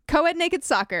 Okay. Co-ed naked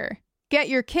soccer. Get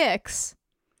your kicks.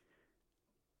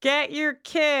 Get your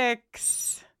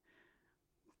kicks.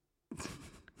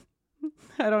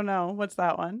 I don't know. What's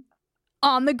that one?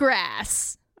 On the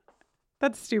grass.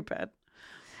 That's stupid.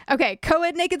 Okay.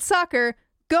 Co-ed naked soccer.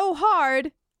 Go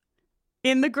hard.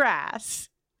 In the grass.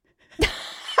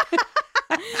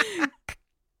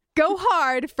 Go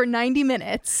hard for 90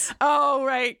 minutes. Oh,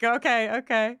 right.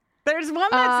 Okay. There's one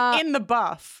that's in the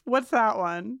buff. What's that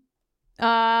one?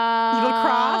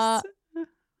 Lacrosse?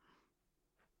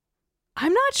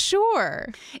 I'm not sure.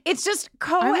 It's just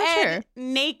co-ed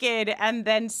naked and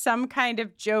then some kind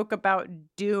of joke about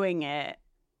doing it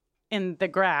in the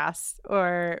grass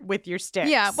or with your sticks.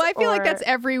 Yeah, well, I feel like that's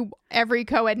every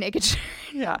co-ed naked shirt.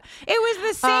 Yeah. It was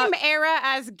the same era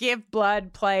as Give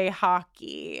Blood, Play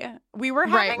Hockey. We were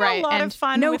having a lot of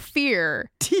fun no with fear.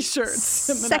 T-shirts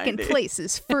in the Second 90s. place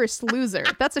is first loser.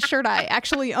 That's a shirt I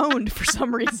actually owned for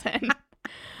some reason.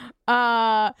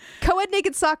 Co-ed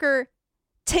naked soccer,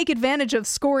 take advantage of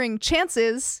scoring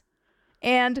chances,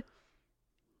 and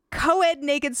co-ed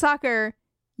naked soccer,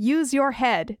 use your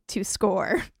head to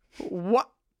score. What?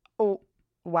 Oh,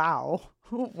 wow.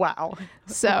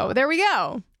 So there we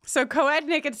go. So co-ed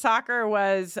naked soccer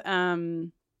was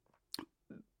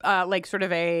like sort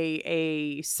of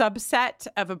a subset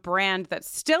of a brand that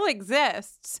still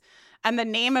exists. And the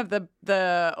name of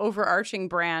the overarching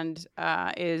brand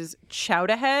is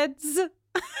Chowdaheads,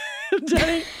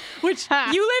 which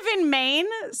you live in Maine.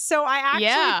 So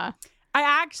I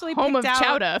actually home picked of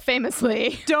out, Chowda,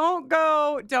 famously. Don't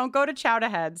go to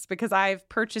Chowdaheads because I've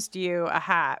purchased you a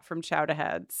hat from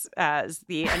Chowdaheads as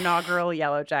the inaugural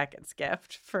Yellowjackets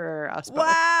gift for us both.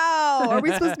 Wow. Are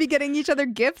we supposed to be getting each other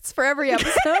gifts for every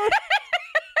episode?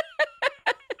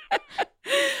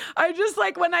 I just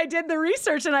like when I did the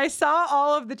research and I saw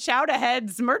all of the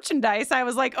Chowdaheads merchandise, I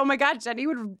was like, oh my God, Jenny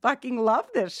would fucking love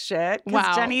this shit.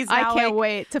 Wow. Jenny's now, I can't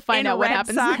wait to find out what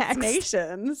happens Sox next.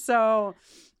 Nation. So,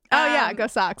 oh yeah, go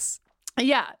Sox.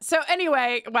 Yeah. So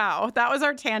anyway, wow, that was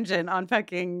our tangent on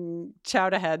fucking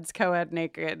Chowda Heads co-ed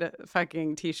naked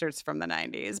fucking t-shirts from the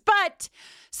 90s. But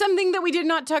something that we did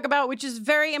not talk about, which is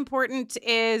very important,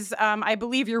 is I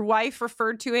believe your wife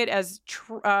referred to it as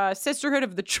Sisterhood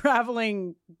of the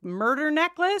Traveling Murder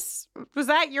Necklace. Was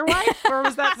that your wife or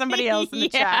was that somebody else in the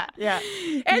chat? Yeah.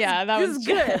 That was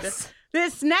good.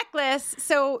 This necklace,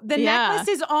 so the necklace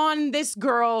is on this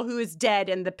girl who is dead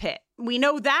in the pit. We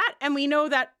know that, and we know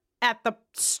that at the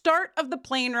start of the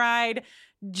plane ride,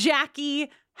 Jackie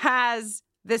has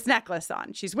this necklace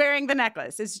on. She's wearing the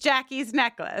necklace. It's Jackie's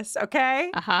necklace,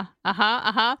 okay?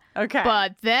 Okay.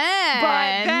 But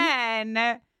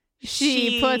then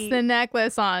she puts the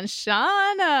necklace on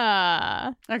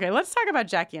Shauna. Okay, let's talk about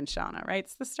Jackie and Shauna, right?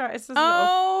 It's the start. It's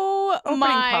Oh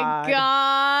my pod.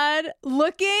 God.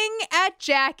 Looking at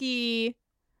Jackie,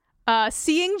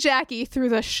 seeing Jackie through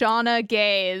the Shauna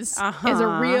gaze is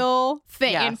a real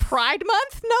thing. Yes. In Pride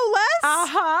Month, no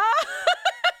less.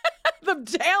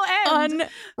 The tail end.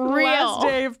 Unreal. Last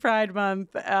day of Pride Month.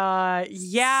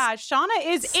 Yeah, Shauna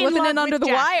is Slipping in under the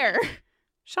wire.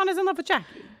 Shauna's in love with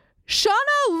Jackie.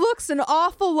 Shauna looks an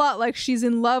awful lot like she's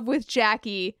in love with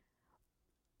Jackie,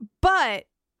 but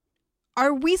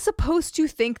are we supposed to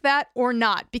think that or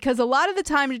not? Because a lot of the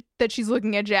time that she's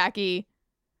looking at Jackie,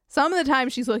 some of the time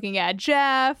she's looking at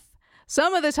Jeff,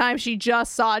 some of the time she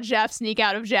just saw Jeff sneak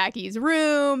out of Jackie's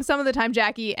room, some of the time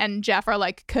Jackie and Jeff are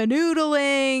like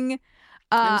canoodling.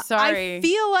 I'm sorry. I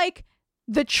feel like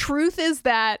the truth is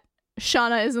that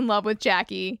Shauna is in love with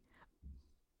Jackie,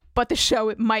 but the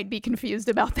show might be confused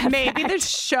about that. Maybe fact. the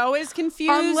show is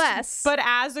confused. But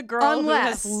as a girl who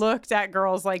has looked at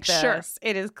girls like this,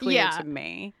 it is clear to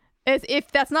me.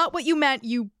 If that's not what you meant,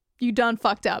 you done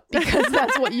fucked up, because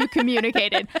that's what you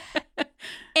communicated.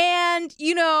 And,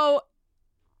 you know,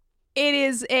 it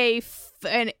is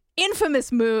an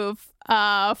infamous move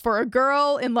for a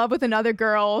girl in love with another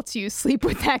girl to sleep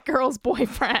with that girl's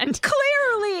boyfriend.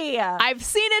 Clearly. I've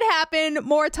seen it happen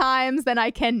more times than I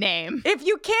can name. If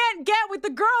you can't get with the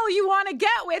girl you want to get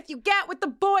with, you get with the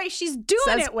boy she's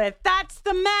doing it with. That's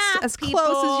the math, as people.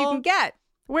 close as you can get.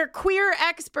 We're queer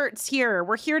experts here.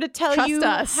 We're here to tell Trust you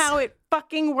us. how it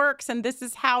fucking works, and this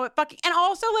is how it fucking... And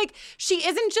also, like, she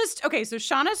isn't just... Okay, so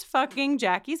Shauna's fucking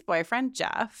Jackie's boyfriend,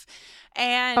 Jeff,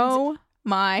 and... Oh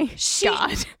my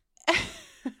God.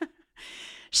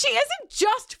 She isn't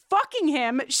just fucking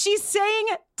him. She's saying,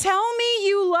 tell me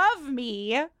you love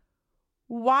me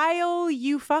while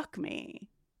you fuck me.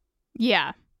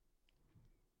 Yeah.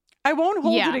 I won't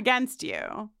hold it against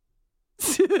you.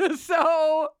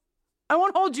 So I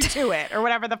won't hold you to it, or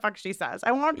whatever the fuck she says.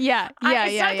 I won't. It's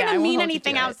not going to mean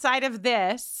anything outside of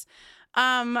this.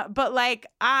 But like,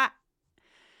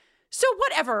 so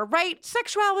whatever, right?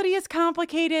 Sexuality is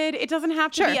complicated. It doesn't have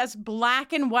to be as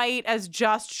black and white as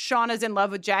just Shauna's in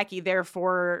love with Jackie,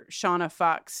 therefore Shauna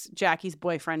fucks Jackie's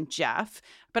boyfriend, Jeff.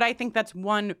 But I think that's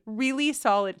one really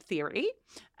solid theory.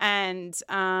 And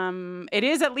it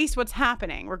is at least what's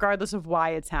happening, regardless of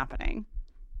why it's happening.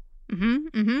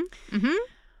 Nobody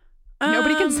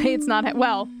can say it's not...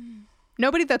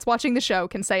 nobody that's watching the show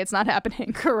can say it's not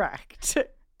happening. Correct.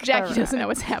 Jackie doesn't know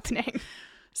what's happening.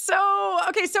 So,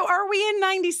 okay, so are we in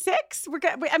 96? We're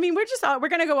going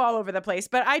to go all over the place,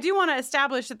 but I do want to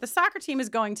establish that the soccer team is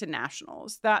going to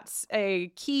nationals. That's a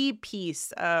key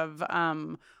piece of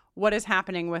what is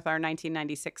happening with our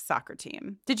 1996 soccer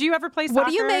team. Did you ever play soccer? What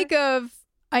do you make of...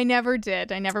 I never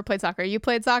did. I never played soccer. You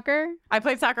played soccer? I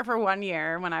played soccer for 1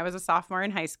 year when I was a sophomore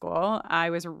in high school. I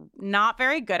was not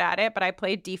very good at it, but I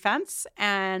played defense,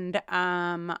 and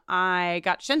I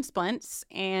got shin splints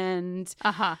and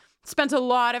spent a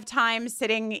lot of time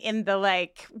sitting in the,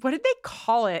 like, what did they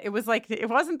call it? It was like, it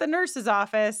wasn't the nurse's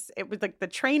office. It was like the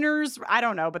trainers. I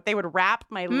don't know, but they would wrap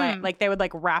my leg. Like, they would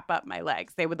like wrap up my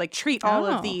legs. They would like treat all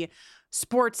of the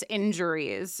sports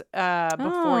injuries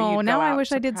before you go now out I wish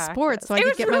to I did practice. sports so I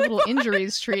could get my little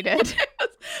injuries treated.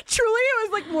 Truly,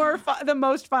 it was like more fun. The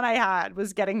most fun I had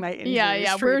was getting my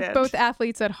injuries treated. We're both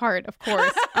athletes at heart, of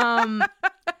course.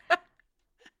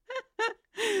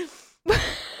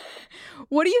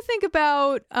 What do you think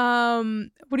about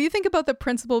the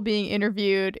principal being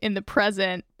interviewed in the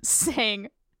present, saying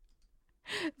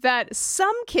that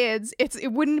some kids,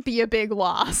 it wouldn't be a big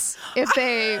loss if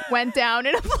they went down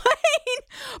in a plane,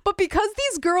 but because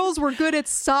these girls were good at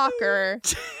soccer,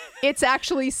 it's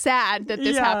actually sad that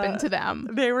this happened to them.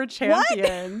 They were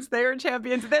champions. What? They were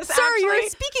champions. Sir, you're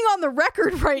speaking on the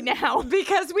record right now.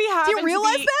 Because we have. Do you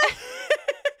realize that?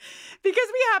 Because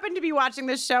we happen to be watching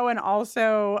this show and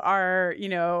also are,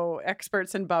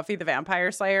 experts in Buffy the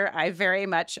Vampire Slayer, I very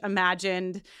much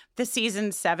imagined the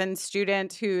season 7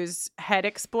 student whose head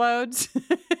explodes.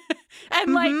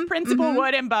 And Principal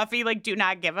Wood and Buffy do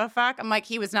not give a fuck. I'm like,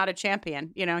 he was not a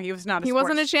champion. He was not He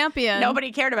wasn't a champion.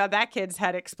 Nobody cared about that kid's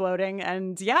head exploding.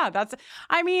 And yeah,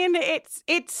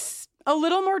 it's a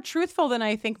little more truthful than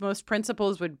I think most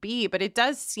principals would be, but it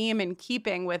does seem in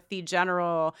keeping with the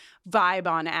general vibe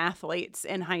on athletes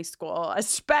in high school,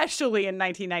 especially in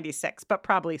 1996, but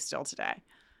probably still today.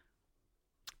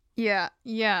 Yeah.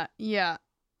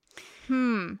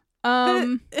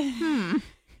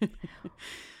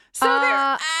 So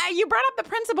you brought up the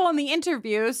principal in the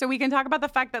interview, so we can talk about the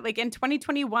fact that in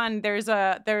 2021 there's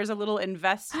a little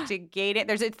investigating.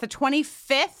 It's the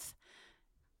 25th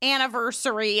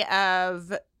anniversary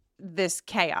of this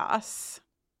chaos.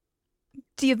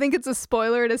 Do you think it's a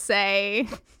spoiler to say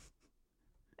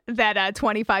that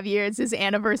 25 years is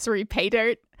anniversary pay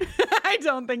dirt? I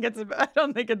don't think it's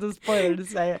a spoiler to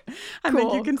say it. I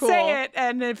think you can say it,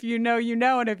 and if you know,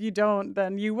 and if you don't,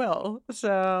 then you will.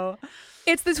 So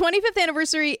it's the 25th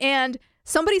anniversary, and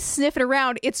somebody's sniffing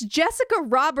around. It's Jessica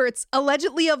Roberts,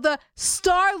 allegedly of the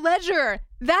Star-Ledger.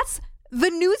 That's the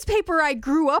newspaper I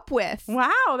grew up with.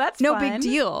 Wow, that's no fun. big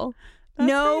deal.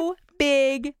 No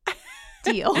big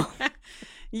deal.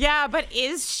 Yeah, but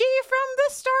is she from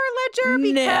the Star-Ledger?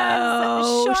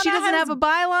 Because no, she doesn't have a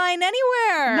byline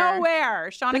anywhere. Nowhere.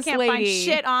 Shauna can't find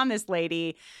shit on this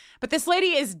lady. But this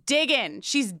lady is digging.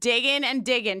 She's digging and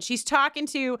digging. She's talking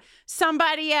to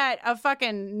somebody at a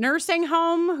fucking nursing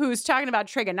home who's talking about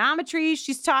trigonometry.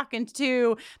 She's talking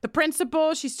to the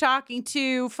principal. She's talking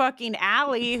to fucking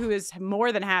Allie, who is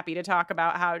more than happy to talk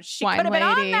about how she could have been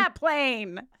on that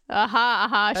plane.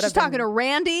 She's talking to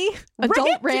Randy,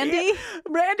 adult Randy.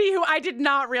 Randy, who I did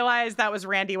not realize that was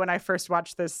Randy when I first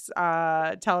watched this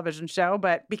television show.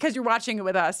 But because you're watching it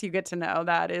with us, you get to know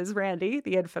that is Randy,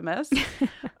 the infamous.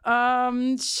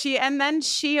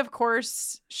 She, of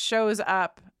course, shows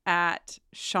up at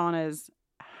Shauna's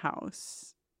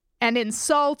house. And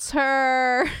insults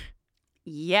her.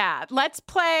 Yeah. Let's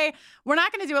play. We're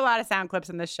not going to do a lot of sound clips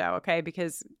in this show, okay?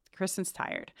 Because Kristen's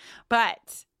tired.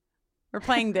 But we're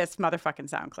playing this motherfucking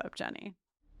sound clip, Jenny.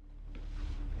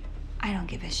 I don't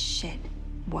give a shit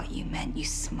what you meant, you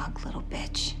smug little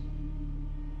bitch.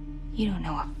 You don't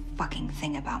know a fucking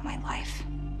thing about my life.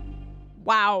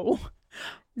 Wow.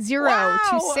 0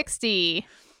 to 60.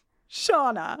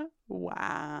 Shauna.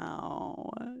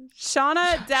 Wow.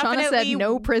 Shauna definitely... Shauna said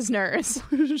no prisoners.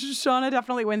 Shauna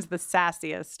definitely wins the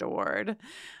sassiest award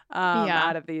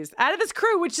out of this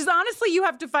crew, which is honestly, you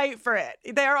have to fight for it.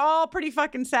 They're all pretty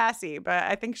fucking sassy, but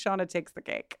I think Shauna takes the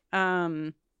cake.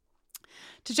 To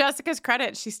Jessica's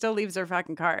credit, she still leaves her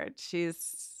fucking card.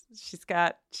 She's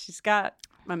got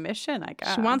a mission, I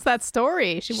guess. She wants that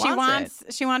story. She wants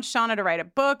Shauna to write a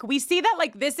book. We see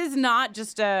that this is not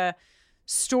just a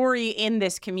story in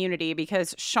this community,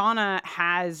 because Shauna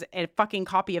has a fucking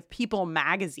copy of People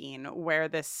magazine where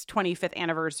this 25th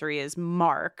anniversary is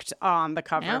marked on the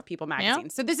cover of People magazine.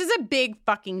 So this is a big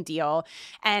fucking deal.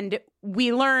 And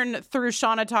we learn through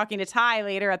Shauna talking to Ty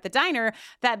later at the diner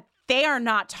that they are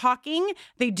not talking.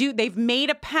 They've made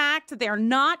a pact. They're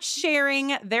not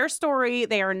sharing their story.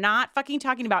 They are not fucking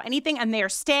talking about anything, and they are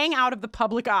staying out of the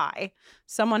public eye.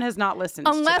 Someone has not listened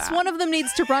to that. Unless one of them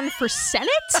needs to run for Senate?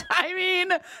 I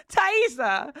mean,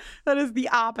 Thaisa, that is the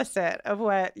opposite of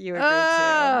what you agreed to.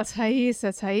 Oh,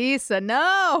 Thaisa,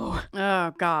 no.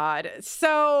 Oh, God.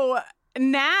 So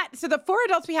the 4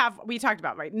 adults we talked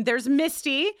about, right? There's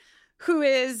Misty, who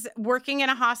is working in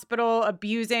a hospital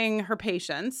abusing her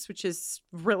patients, which is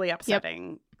really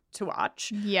upsetting to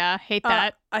watch. Yeah, hate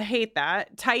that. I hate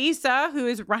that. Thaisa, who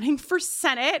is running for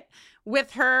Senate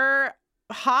with her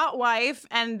hot wife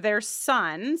and their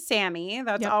son, Sammy.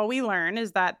 That's all we learn,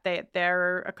 is that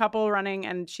they're a couple running,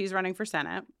 and she's running for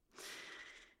Senate.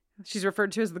 She's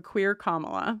referred to as the queer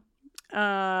Kamala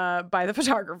by the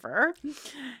photographer.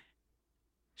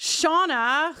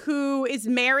 Shauna, who is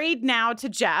married now to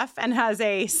Jeff and has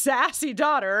a sassy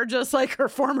daughter, just like her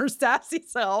former sassy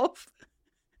self.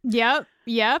 Yep.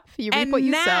 You reap what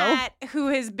you sow. Nat, who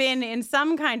has been in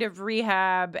some kind of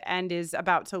rehab and is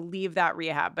about to leave that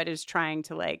rehab, but is trying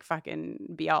to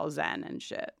fucking be all zen and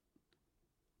shit.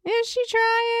 Is she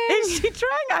trying? Is she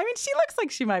trying? I mean, she looks like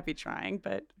she might be trying,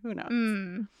 but who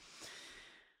knows?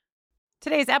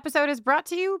 Today's episode is brought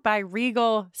to you by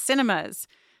Regal Cinemas.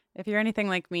 If you're anything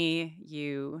like me,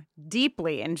 you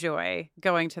deeply enjoy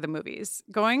going to the movies.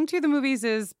 Going to the movies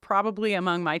is probably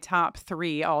among my top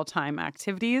 3 all-time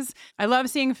activities. I love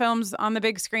seeing films on the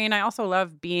big screen. I also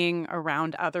love being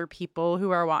around other people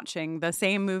who are watching the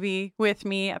same movie with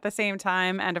me at the same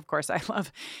time. And of course, I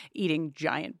love eating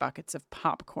giant buckets of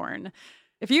popcorn.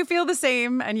 If you feel the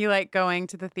same and you like going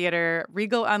to the theater,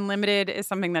 Regal Unlimited is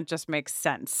something that just makes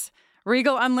sense.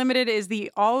 Regal Unlimited is the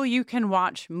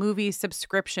all-you-can-watch movie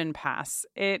subscription pass.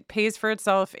 It pays for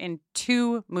itself in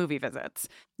 2 movie visits.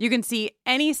 You can see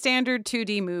any standard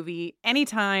 2D movie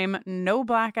anytime, no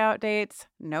blackout dates,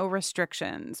 no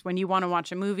restrictions. When you want to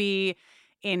watch a movie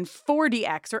in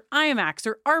 4DX or IMAX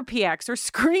or RPX or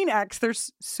ScreenX,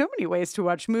 there's so many ways to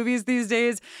watch movies these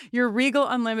days. Your Regal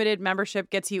Unlimited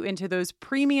membership gets you into those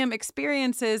premium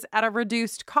experiences at a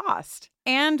reduced cost.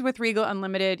 And with Regal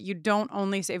Unlimited, you don't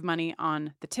only save money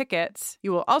on the tickets,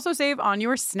 you will also save on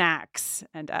your snacks.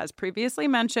 And as previously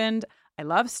mentioned, I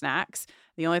love snacks.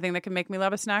 The only thing that can make me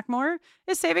love a snack more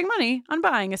is saving money on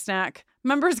buying a snack.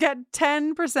 Members get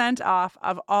 10% off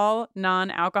of all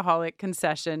non-alcoholic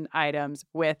concession items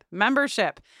with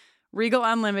membership. Regal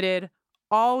Unlimited,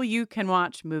 all you can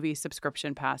watch movie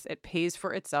subscription pass. It pays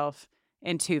for itself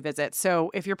in 2 visits.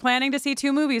 So if you're planning to see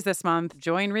 2 movies this month,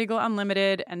 join Regal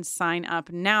Unlimited and sign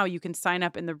up now. You can sign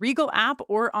up in the Regal app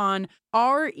or on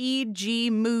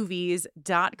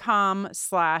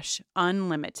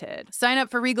regmovies.com/unlimited. Sign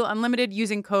up for Regal Unlimited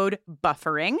using code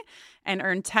BUFFERING and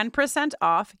earn 10%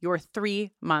 off your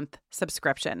 3-month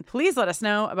subscription. Please let us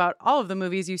know about all of the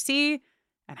movies you see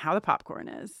and how the popcorn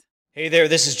is. Hey there,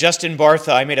 this is Justin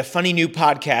Bartha. I made a funny new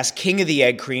podcast, King of the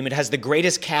Egg Cream. It has the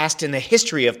greatest cast in the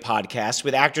history of podcasts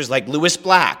with actors like Louis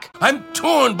Black. I'm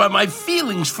torn by my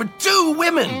feelings for 2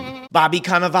 women. Bobby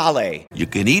Cannavale. You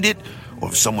can eat it, or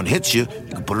if someone hits you,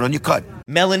 you can put it on your cut.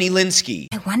 Melanie Linsky.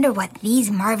 I wonder what these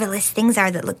marvelous things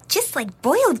are that look just like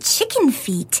boiled chicken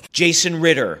feet. Jason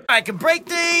Ritter. I can break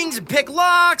things and pick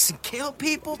locks and kill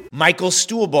people. Michael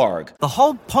Stuhlbarg. The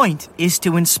whole point is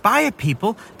to inspire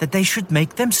people that they should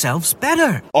make themselves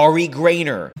better. Ari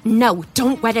Grainer. No,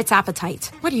 don't whet its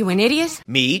appetite. What are you, an idiot?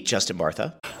 Me, Justin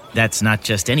Bartha. That's not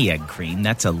just any egg cream,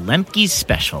 that's a Lemke's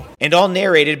special. And all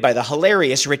narrated by the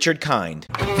hilarious Richard Kind.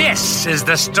 This is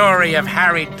the story of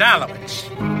Harry Dalowitz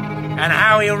and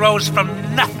how he rose from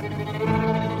nothing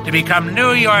to become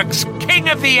New York's King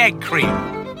of the Egg Cream.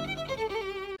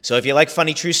 So if you like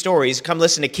funny true stories, come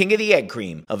listen to King of the Egg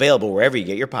Cream, available wherever you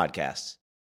get your podcasts.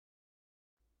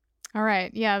 All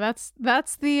right. Yeah, that's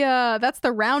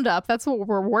the roundup. That's what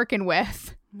we're working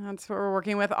with. That's what we're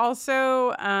working with.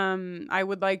 Also, I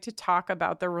would like to talk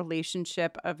about the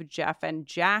relationship of Jeff and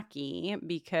Jackie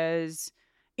because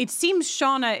it seems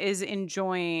Shauna is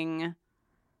enjoying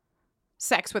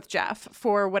sex with Jeff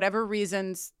for whatever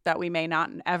reasons that we may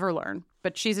not ever learn,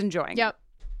 but she's enjoying. Yep.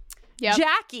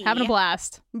 Jackie, having a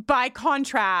blast. By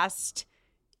contrast,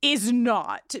 is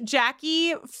not.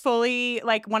 Jackie fully,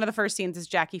 like, one of the first scenes is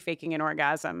Jackie faking an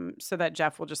orgasm so that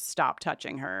Jeff will just stop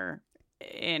touching her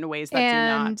in ways that do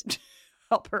not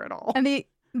help her at all. And the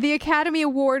Academy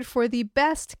Award for the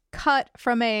best cut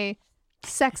from a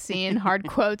sex scene, hard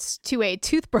quotes, to a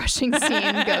toothbrushing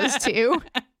scene goes to.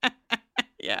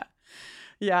 Yeah.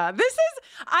 This is,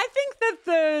 I think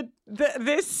that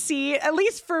this scene, at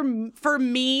least for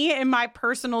me in my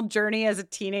personal journey as a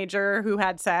teenager who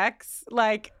had sex,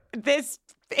 like this,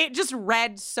 it just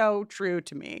read so true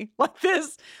to me. Like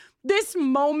this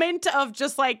moment of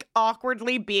just like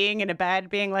awkwardly being in a bed,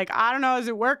 being like, I don't know, is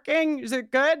it working? Is it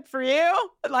good for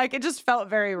you? Like, it just felt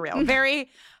very real,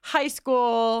 very high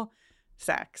school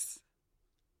sex.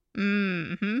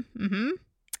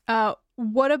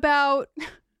 What about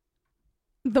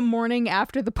the morning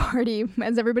after the party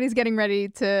as everybody's getting ready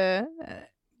to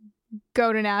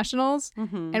go to nationals?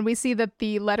 And we see that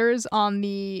the letters on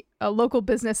the local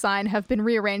business sign have been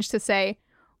rearranged to say,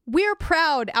 "We're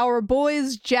proud our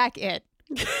boys jacket."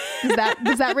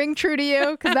 Does that ring true to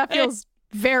you? Because that feels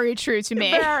very true to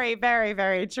me. Very, very,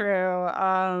 very true. They're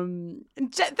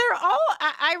all,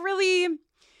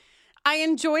 I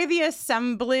enjoy the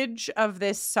assemblage of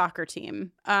this soccer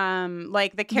team.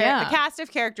 Like the cast of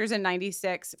characters in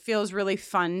 96 feels really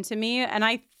fun to me. And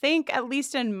I think, at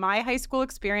least in my high school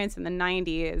experience in the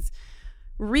 90s,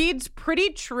 reads pretty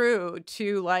true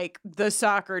to like the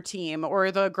soccer team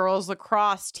or the girls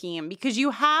lacrosse team, because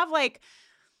you have like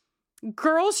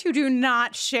girls who do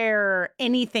not share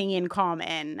anything in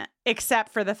common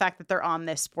except for the fact that they're on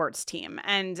this sports team.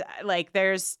 And like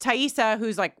there's Taissa,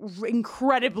 who's like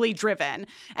incredibly driven.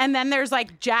 And then there's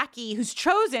like Jackie, who's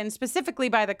chosen specifically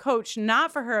by the coach,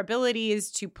 not for her abilities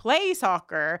to play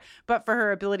soccer, but for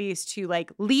her abilities to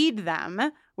like lead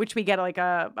them, which we get like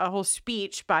a whole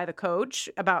speech by the coach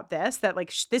about this, that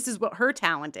like this is what her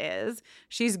talent is.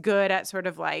 She's good at sort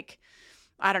of like,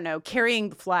 I don't know, carrying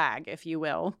the flag, if you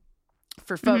will,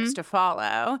 for folks to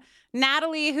follow.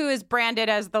 Natalie, who is branded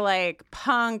as the like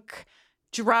punk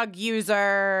drug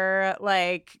user,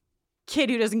 like kid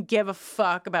who doesn't give a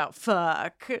fuck about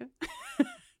fuck.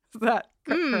 Is that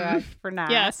correct for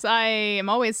Nat? Yes, I am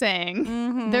always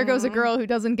saying there goes a girl who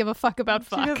doesn't give a fuck about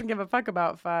fuck. She doesn't give a fuck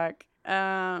about fuck.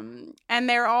 And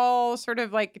they're all sort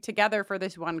of like together for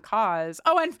this one cause.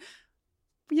 Oh, and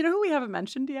you know who we haven't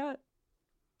mentioned yet?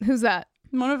 Who's that?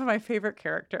 One of my favorite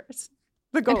characters.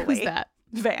 The goalie. And who's that?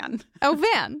 Van. Oh,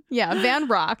 Van. Yeah, Van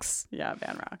rocks. Yeah,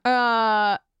 Van rocks.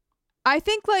 I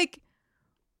think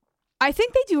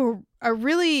they do a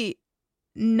really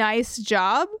nice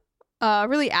job, a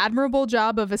really admirable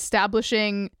job of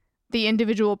establishing the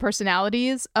individual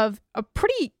personalities of a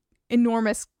pretty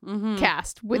enormous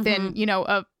cast within, you know,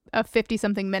 a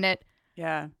 50-something minute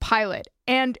pilot.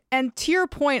 And to your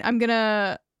point, I'm going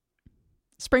to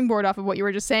springboard off of what you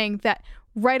were just saying, that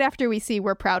right after we see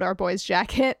We're Proud Our Boys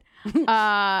jacket,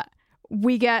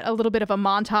 we get a little bit of a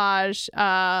montage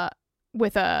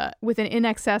with an In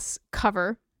Excess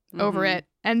cover over it.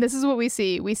 And this is what we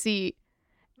see. We see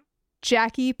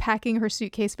Jackie packing her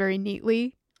suitcase very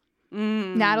neatly.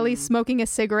 Natalie smoking a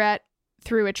cigarette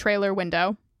through a trailer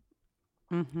window.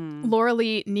 Laura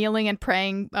Lee kneeling and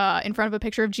praying in front of a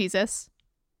picture of Jesus.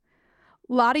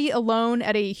 Lottie alone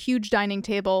at a huge dining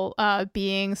table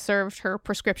being served her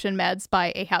prescription meds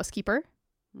by a housekeeper.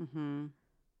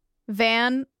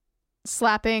 Van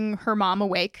slapping her mom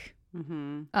awake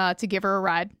to give her a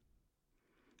ride.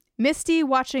 Misty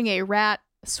watching a rat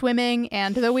swimming,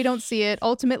 and though we don't see it,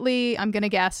 ultimately, I'm going to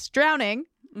guess, drowning.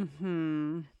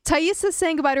 Taissa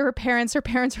saying goodbye to her parents. Her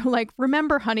parents are like,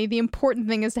 remember, honey, the important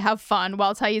thing is to have fun.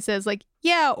 While Taissa is like,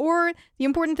 yeah, or the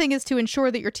important thing is to ensure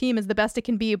that your team is the best it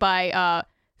can be by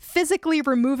physically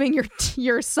removing your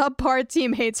subpar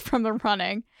teammates from the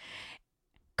running.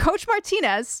 Coach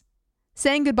Martinez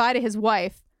saying goodbye to his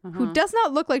wife, who does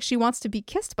not look like she wants to be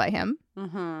kissed by him,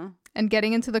 and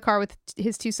getting into the car with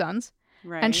his two sons.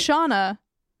 Right. And Shauna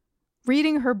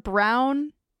reading her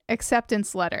brown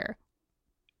acceptance letter,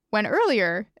 when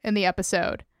earlier in the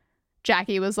episode,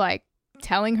 Jackie was like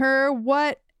telling her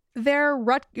what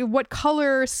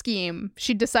color scheme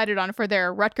she'd decided on for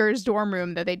their Rutgers dorm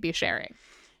room that they'd be sharing.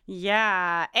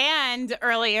 Yeah. And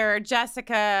earlier,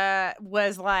 Jessica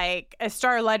was like, a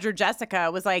Star Ledger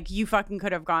Jessica was like, you fucking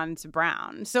could have gone to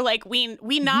Brown. So like we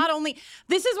not only,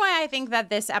 this is why I think that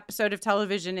this episode of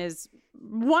television is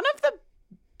one of the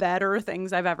better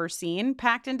things I've ever seen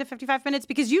packed into 55 minutes,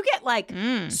 because you get like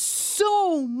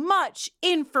so much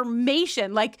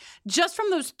information, like just from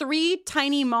those 3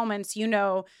 tiny moments, you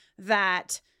know,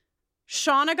 that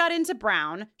Shauna got into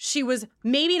Brown. She was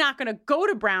maybe not going to go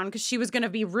to Brown because she was going to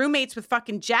be roommates with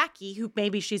fucking Jackie, who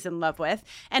maybe she's in love with.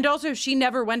 And also she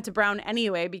never went to Brown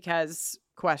anyway because, ?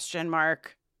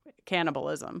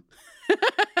 Cannibalism.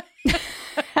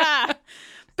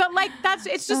 But like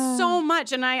it's just so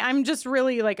much, and I'm just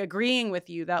really like agreeing with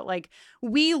you that like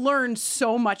we learned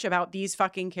so much about these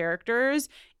fucking characters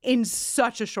in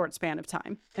such a short span of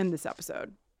time in this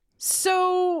episode.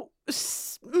 So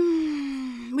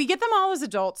we get them all as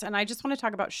adults, and I just want to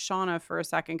talk about Shauna for a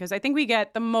second because I think we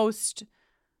get the most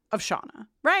of Shauna,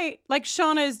 right? Like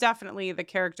Shauna is definitely the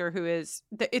character who is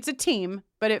it's a team,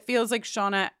 but it feels like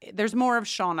Shauna, there's more of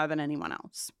Shauna than anyone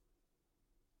else.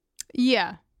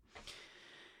 Yeah.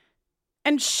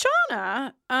 And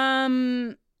Shauna,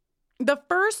 the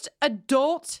first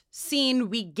adult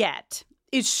scene we get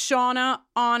is Shauna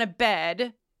on a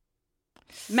bed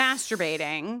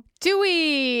masturbating. Do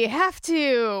we have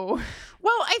to?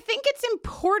 Well, I think it's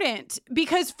important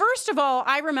because, first of all,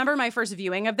 I remember my first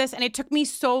viewing of this, and it took me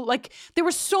so, like, there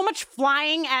was so much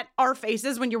flying at our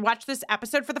faces when you watch this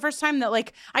episode for the first time that,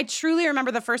 like, I truly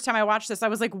remember the first time I watched this, I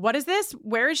was like, what is this?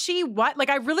 Where is she? What? Like,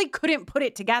 I really couldn't put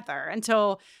it together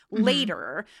until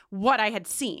later what I had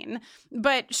seen.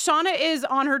 But Shauna is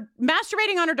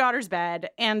masturbating on her daughter's bed,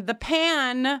 and the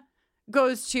pan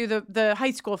goes to the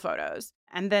high school photos.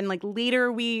 And then, like, later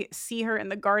we see her in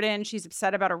the garden. She's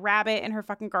upset about a rabbit in her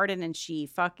fucking garden, and she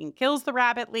fucking kills the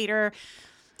rabbit later.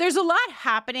 There's a lot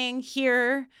happening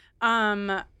here.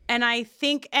 And I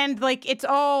think, and, like, it's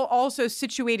all also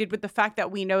situated with the fact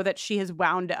that we know that she has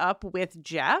wound up with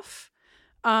Jeff.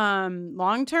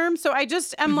 long term. So I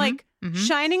just am like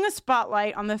shining a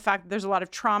spotlight on the fact that there's a lot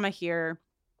of trauma here.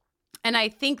 And I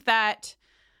think that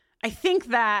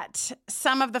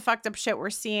some of the fucked up shit we're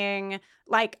seeing,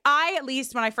 like I, at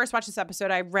least when I first watched this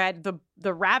episode, I read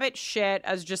the rabbit shit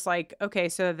as just like, okay,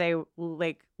 so they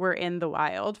like were in the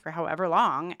wild for however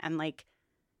long. And like,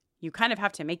 you kind of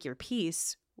have to make your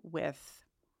peace with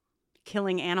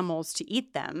killing animals to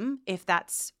eat them if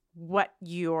that's what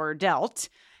you're dealt.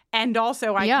 And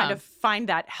also, I kind of find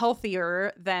that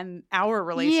healthier than our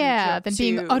relationship. Yeah, than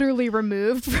being utterly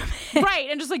removed from it. Right,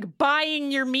 and just like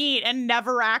buying your meat and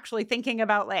never actually thinking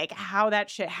about like how that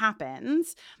shit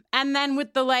happens. And then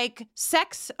with the like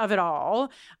sex of it all,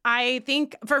 I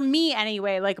think for me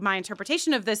anyway, like my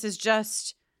interpretation of this is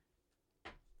just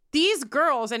these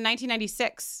girls in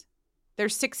 1996, they're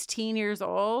 16 years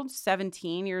old,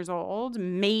 17 years old,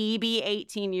 maybe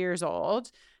 18 years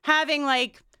old, having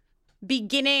like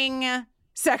beginning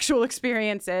sexual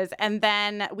experiences, and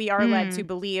then we are led to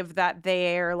believe that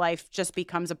their life just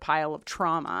becomes a pile of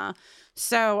trauma.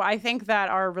 So I think that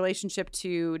our relationship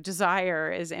to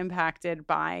desire is impacted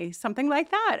by something like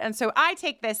that. And so I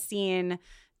take this scene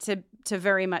to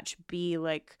very much be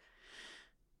like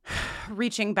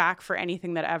reaching back for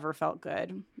anything that ever felt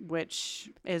good, which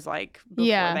is like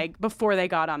before they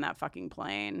got on that fucking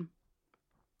plane.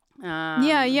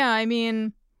 I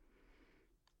mean,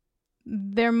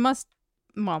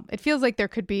 it feels like there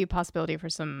could be a possibility for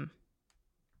some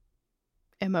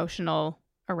emotional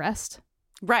arrest.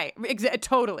 Right.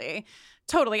 Totally.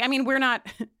 I mean, we're not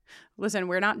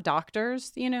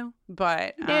doctors,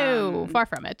 but no, far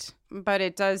from it. But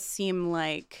it does seem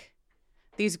like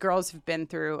these girls have been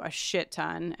through a shit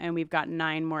ton, and we've got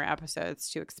 9 more episodes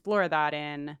to explore that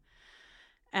in.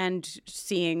 And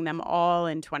seeing them all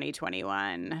in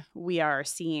 2021, we are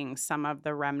seeing some of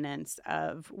the remnants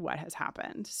of what has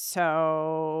happened.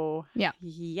 So yeah.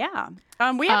 We haven't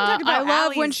talked about. I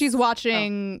love when she's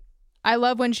watching. I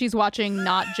love when she's watching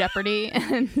not Jeopardy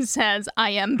and says,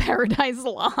 "I am Paradise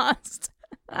Lost."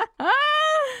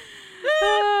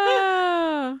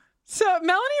 So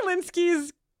Melanie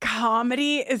Linsky's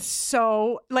comedy is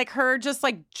so like her just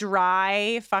like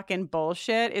dry fucking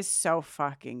bullshit is so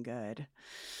fucking good.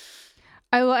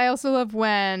 I also love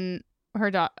when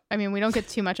her daughter, I mean, we don't get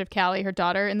too much of Callie, her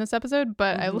daughter, in this episode,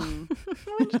 but I love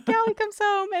when Callie comes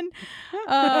home and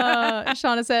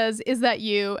Shauna says, "Is that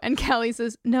you?" And Callie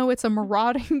says, "No, it's a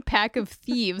marauding pack of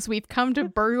thieves. We've come to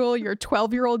burgle your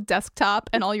 12-year-old desktop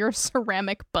and all your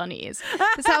ceramic bunnies.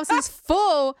 This house is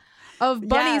full of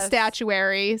bunny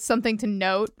statuary." Something to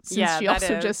note, since she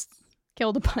also just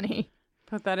killed a bunny.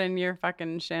 Put that in your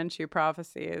fucking Shanshu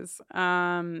prophecies.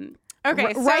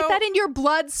 Okay, so write that in your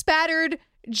blood-spattered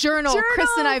journal.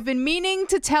 Kristen, I've been meaning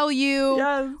to tell you.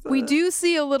 Yes. We do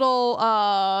see a little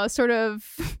sort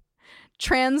of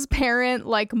transparent,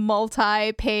 like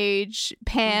multi-page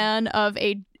pan of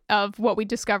what we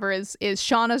discover is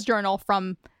Shauna's journal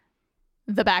from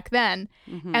the back then.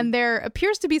 And there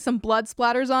appears to be some blood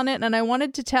splatters on it. And I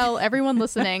wanted to tell everyone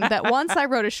listening that once I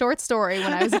wrote a short story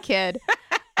when I was a kid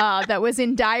that was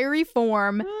in diary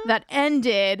form that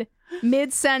ended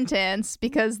mid-sentence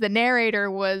because the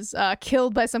narrator was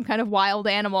killed by some kind of wild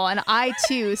animal, and I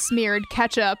too smeared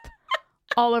ketchup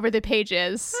all over the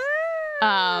pages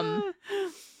to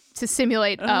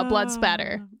simulate blood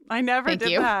spatter. I never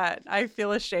did that. I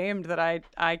feel ashamed that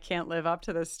I can't live up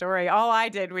to this story. All I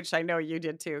did, which I know you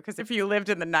did too, because if you lived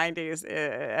in the 90s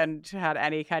and had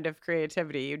any kind of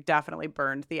creativity, you definitely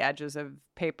burned the edges of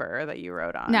paper that you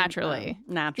wrote on. Naturally.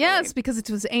 Yes, because it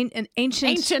was an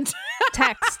ancient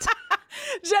text.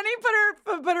 Jenny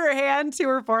put her hand to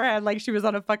her forehead like she was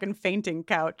on a fucking fainting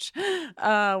couch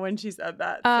when she said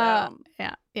that.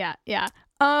 Yeah.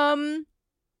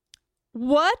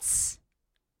 What's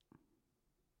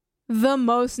the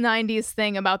most 90s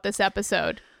thing about this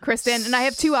episode, Kristen? And I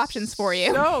have 2 options for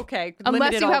you. Oh, okay.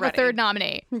 Unless you have a third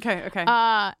nominee. Okay.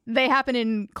 They happen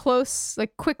in close,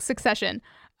 like quick succession.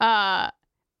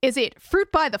 Is it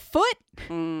fruit by the foot?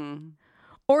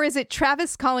 Or is it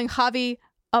Travis calling Javi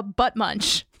a butt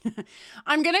munch?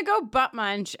 I'm going to go butt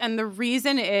munch. And the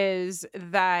reason is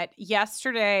that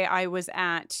yesterday I was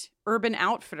at Urban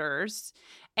Outfitters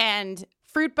and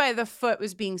fruit by the foot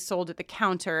was being sold at the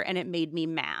counter, and it made me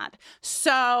mad.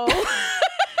 So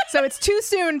it's too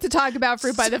soon to talk about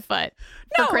fruit by the foot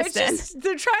for Kristen.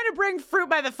 They're trying to bring fruit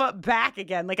by the foot back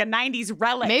again, like a 90s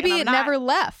relic. Maybe it never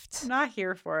left. I'm not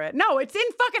here for it. No, it's in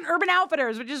fucking Urban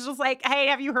Outfitters, which is just like, hey,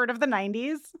 have you heard of the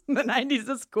 90s? The 90s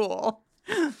is cool.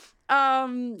 So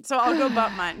I'll go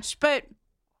butt munch. But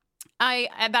that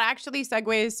actually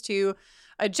segues to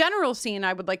a general scene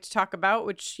I would like to talk about,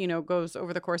 which, goes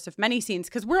over the course of many scenes,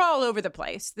 because we're all over the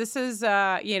place. This is,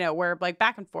 we're like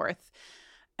back and forth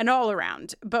and all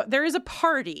around. But there is a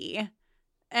party,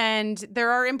 and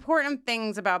there are important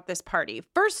things about this party.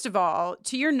 First of all,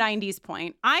 to your 90s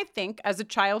point, I think as a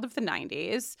child of the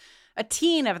 90s, a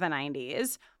teen of the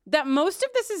 90s, that most of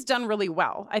this is done really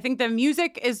well. I think the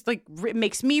music is like,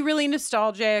 makes me really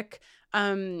nostalgic.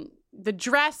 The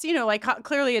dress,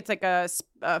 clearly it's like a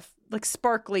like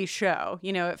sparkly show,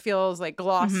 it feels like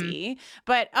glossy.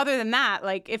 But other than that,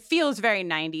 like it feels very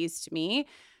 90s to me.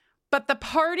 But the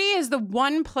party is the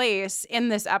one place in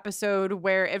this episode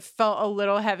where it felt a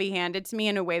little heavy-handed to me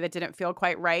in a way that didn't feel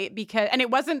quite right, and it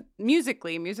wasn't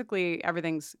musically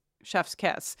everything's chef's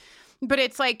kiss. But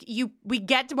it's like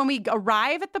when we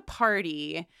arrive at the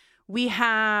party, we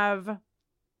have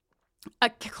a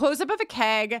close-up of a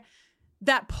keg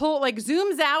that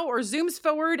zooms out or zooms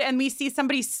forward, and we see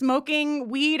somebody smoking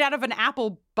weed out of an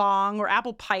apple bong or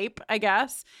apple pipe, I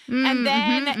guess. And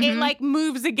then it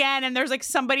moves again, and there's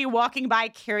somebody walking by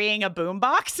carrying a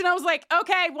boombox, and I was like,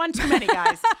 okay, one too many,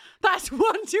 guys. That's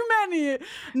one too many.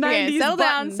 90s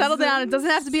settle down. It doesn't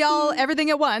have to be everything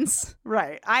at once.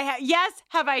 Right. Yes.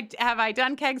 Have I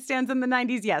done keg stands in the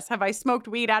 90s? Yes. Have I smoked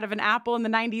weed out of an apple in the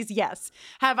 90s? Yes.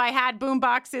 Have I had boom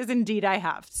boxes? Indeed, I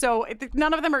have. So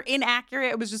none of them are inaccurate.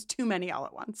 It was just too many all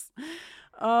at once.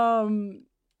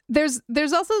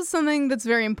 There's also something that's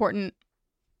very important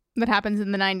that happens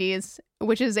in the 90s,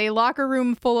 which is a locker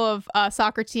room full of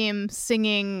soccer teams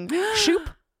singing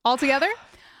Shoop all together.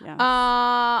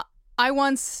 Yeah. I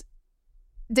once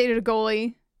dated a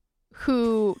goalie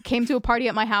who came to a party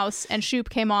at my house, and Shoop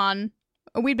came on.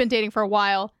 We'd been dating for a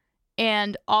while,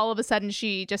 and all of a sudden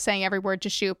she just sang every word to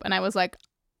Shoop, and I was like,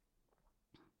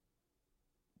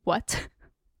 what?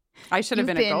 I should have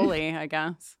been a goalie, I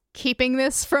guess. Keeping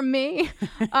this from me.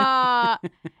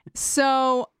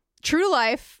 So true to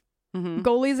life,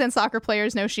 goalies and soccer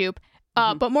players know Shoop.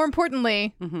 But more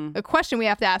importantly, a question we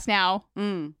have to ask now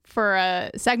for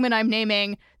a segment I'm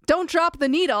naming Don't Drop the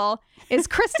Needle is,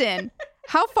 Kristen,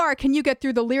 how far can you get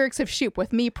through the lyrics of Shoop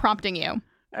with me prompting you?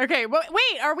 Okay, well,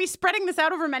 wait, are we spreading this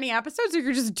out over many episodes, or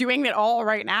you're just doing it all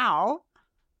right now?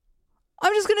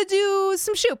 I'm just going to do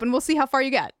some Shoop, and we'll see how far you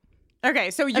get.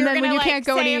 Okay, so you're going to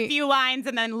say a few lines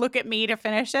and then look at me to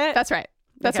finish it? That's right.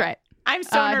 That's right. I'm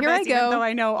so nervous, even though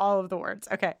I know all of the words.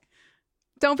 Okay.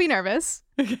 Don't be nervous.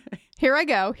 Okay. Here I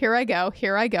go. Here I go.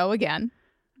 Here I go again.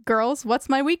 Girls, what's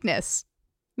my weakness?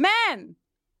 Men.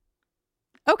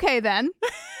 Okay, then.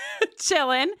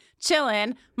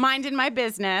 Chillin', minding my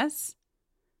business.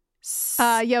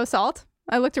 Yo, Salt.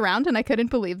 I looked around and I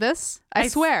couldn't believe this. I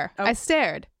swear. I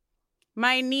stared.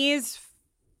 My knees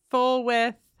full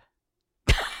with...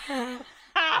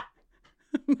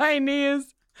 my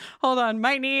knees. Hold on.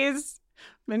 My knees.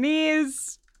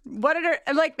 What did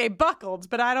they buckled,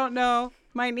 but I don't know.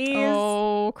 My knees.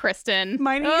 Oh, Kristen.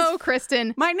 My knees. Oh,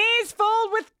 Kristen. My knees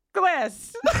full with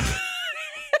gliss.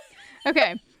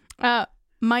 Okay.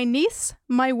 My niece,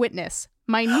 my witness.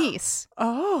 My niece.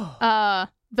 Oh.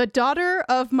 The daughter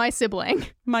of my sibling.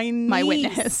 My niece. My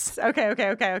witness. Okay.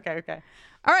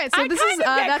 All right, so this is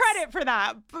I get credit for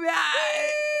that.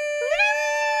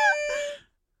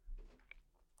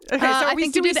 Okay, so I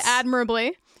think you did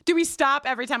admirably. Do we stop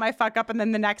every time I fuck up and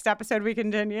then the next episode we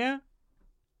continue?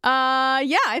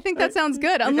 Yeah, I think that sounds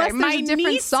good. Unless there's a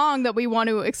different song that we want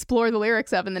to explore the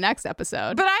lyrics of in the next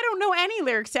episode. But I don't know any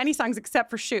lyrics to any songs except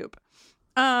for Shoop.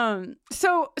 So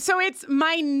it's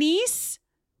my niece.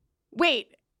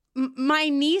 Wait, my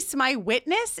niece, my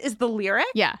witness is the lyric?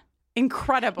 Yeah.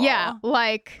 Incredible. Yeah,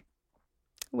 like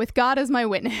with God as my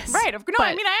witness. Right.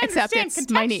 I mean, I understand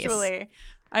contextually. My niece.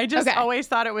 I just always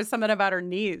thought it was something about her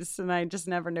knees, and I just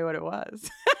never knew what it was.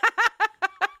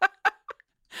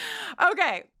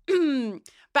 Okay.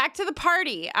 Back to the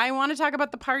party. I want to talk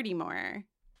about the party more.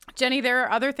 Jenny, there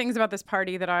are other things about this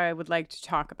party that I would like to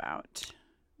talk about.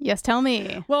 Yes, tell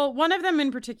me. Well, one of them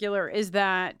in particular is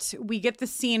that we get the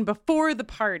scene before the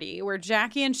party where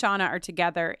Jackie and Shauna are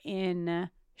together in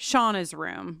Shauna's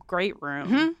room. Great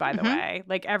room, by the way.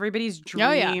 Like everybody's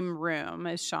dream room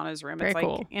is Shauna's room. Very it's like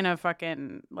cool. in a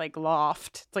fucking like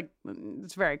loft.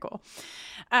 It's very cool.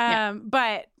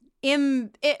 But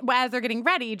as they're getting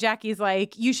ready, Jackie's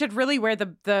like, you should really wear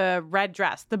the red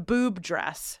dress, the boob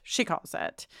dress, she calls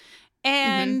it.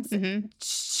 And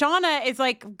Shauna is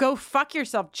like, go fuck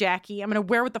yourself, Jackie. I'm going to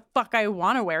wear what the fuck I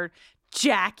want to wear,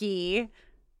 Jackie.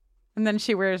 And then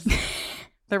she wears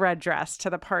the red dress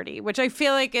to the party, which I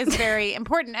feel like is very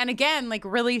important. And again, like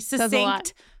really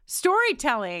succinct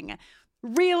storytelling.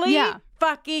 Really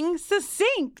fucking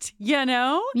succinct, you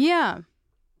know? Yeah.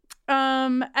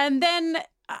 And then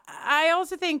I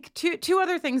also think two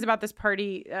other things about this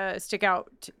party stick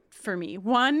out for me.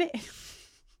 One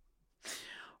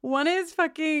is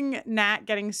fucking Nat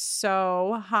getting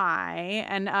so high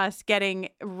and us getting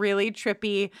really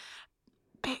trippy.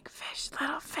 Big fish,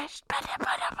 little fish.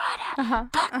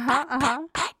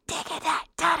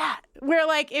 Where,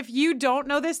 like, if you don't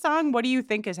know this song, what do you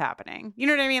think is happening? You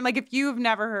know what I mean? Like, if you've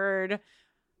never heard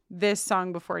this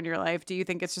song before in your life, do you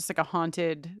think it's just like a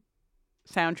haunted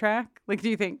soundtrack? Like, do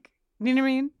you think, you know what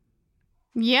I mean?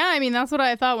 Yeah, I mean, that's what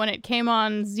I thought when it came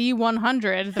on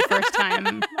Z100 the first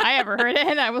time I ever heard it.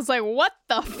 And I was like, what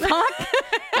the fuck?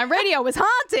 My radio was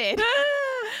haunted.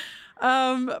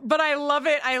 But I love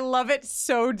it. I love it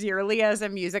so dearly as a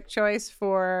music choice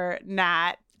for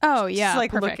Nat. Oh, yeah. Just,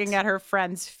 like, perfect. looking at her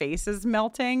friends' faces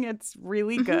melting. It's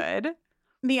really good.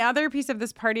 The other piece of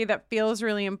this party that feels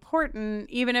really important,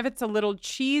 even if it's a little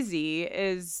cheesy,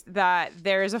 is that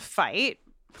there's a fight.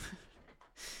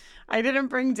 I didn't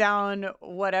bring down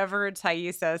whatever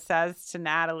Thaisa says to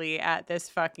Natalie at this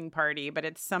fucking party, but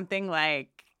it's something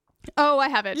like, oh, I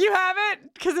have it. You have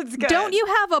it? Because it's good. Don't you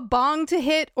have a bong to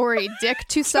hit or a dick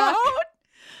to suck?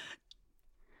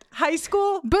 High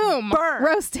school, boom, burn.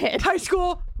 Roasted. High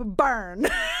school, burn.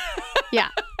 Yeah.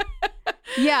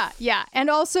 Yeah. And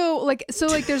also, like, so,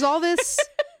 like, there's all this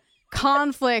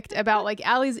conflict about, like,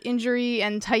 Allie's injury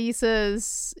and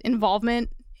Thaisa's involvement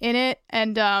in it.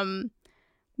 And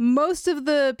most of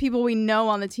the people we know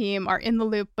on the team are in the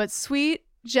loop, but sweet,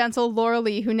 gentle Laura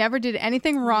Lee, who never did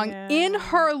anything wrong in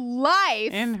her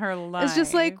life, is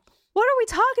just like, what are we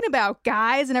talking about,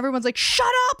 guys? And everyone's like,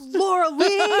 shut up, Laura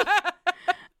Lee.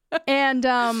 And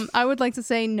I would like to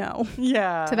say no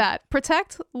to that.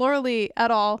 Protect Laura Lee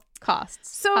at all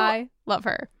costs. So I love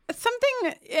her.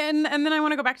 Something, and then I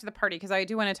want to go back to the party because I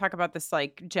do want to talk about this,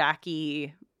 like,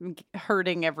 Jackie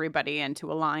herding everybody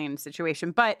into a line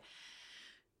situation. But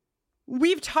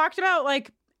we've talked about,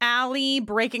 like, Allie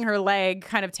breaking her leg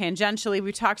kind of tangentially.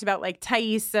 We've talked about, like,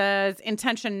 Thaisa's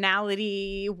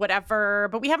intentionality, whatever,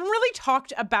 but we haven't really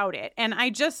talked about it. And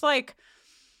I just, like,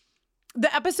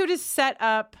 the episode is set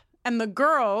up and the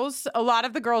girls, a lot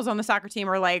of the girls on the soccer team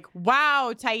are like,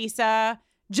 wow, Thaisa,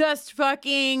 just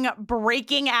fucking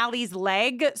breaking Allie's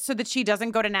leg so that she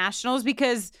doesn't go to nationals,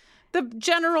 because the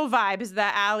general vibe is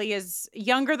that Allie is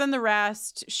younger than the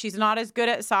rest. She's not as good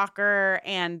at soccer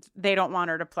and they don't want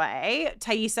her to play.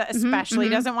 Thaisa especially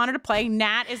doesn't want her to play.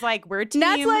 Nat is like, we're a team.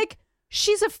 Nat's like,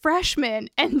 she's a freshman.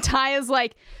 And Ty is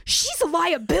like, she's a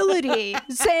liability.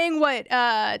 Saying what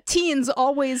teens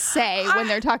always say when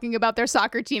they're talking about their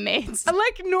soccer teammates.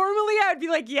 Like, normally I'd be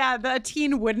like, yeah, the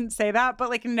teen wouldn't say that. But,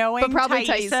 like, knowing but probably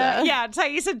Thaisa. Yeah,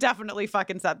 Thaisa definitely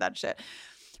fucking said that shit.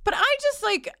 But I just,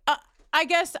 like... I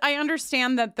guess I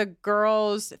understand that the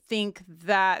girls think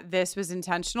that this was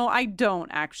intentional. I don't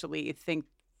actually think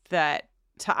that...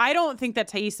 I don't think that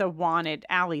Thaisa wanted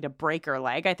Allie to break her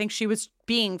leg. I think she was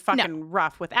being fucking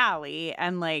rough with Allie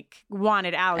and, like,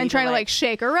 wanted Allie and trying to, like,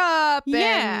 shake her up.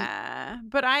 Yeah,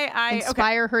 but I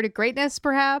inspire her to greatness,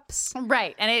 perhaps.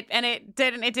 Right, and it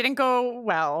didn't go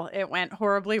well. It went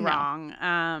horribly wrong.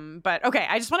 But okay,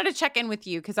 I just wanted to check in with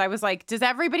you because I was like, does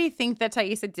everybody think that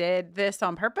Thaisa did this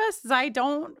on purpose? I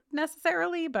don't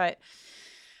necessarily, but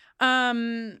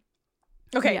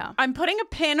okay, I'm putting a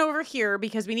pin over here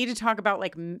because we need to talk about,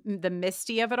 like, the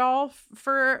Misty of it all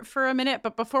for a minute.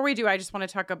 But before we do, I just want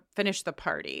to finish the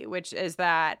party, which is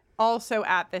that also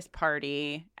at this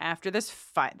party, after this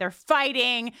fight, they're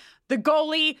fighting. The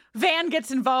goalie, Van,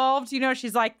 gets involved. You know,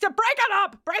 she's like, break it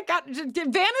up, break up. Van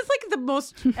is, like, the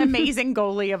most amazing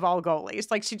goalie of all goalies.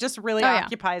 Like, she just really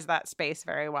occupies that space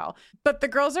very well. But the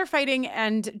girls are fighting,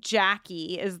 and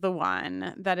Jackie is the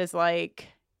one that is like,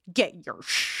 get your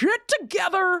shit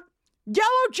together.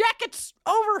 Yellowjackets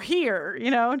over here,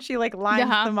 you know? And she, like, lines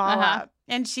them all up.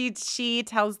 And she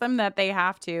tells them that they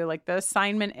have to, like, the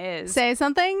assignment is say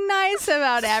something nice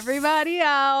about everybody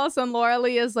else. And Laura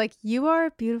Lee is like, you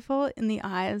are beautiful in the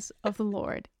eyes of the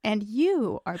Lord. And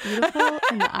you are beautiful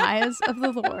in the eyes of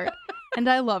the Lord. And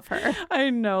I love her. I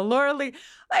know. Laura Lee.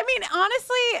 I mean,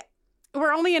 honestly,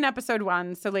 we're only in episode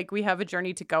 1, so, like, we have a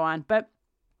journey to go on. But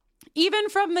even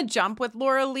from the jump with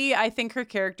Laura Lee, I think her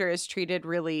character is treated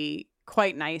really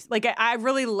quite nice. Like, I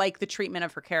really like the treatment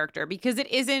of her character because it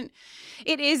isn't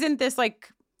this,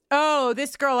 like, oh,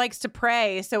 this girl likes to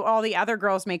pray, so all the other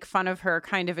girls make fun of her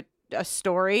kind of a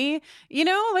story. You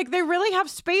know, like, they really have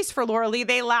space for Laura Lee.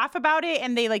 They laugh about it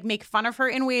and they, like, make fun of her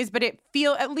in ways, but it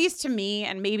at least to me,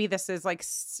 and maybe this is, like,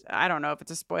 I don't know if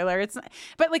it's a spoiler. It's not,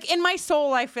 but, like, in my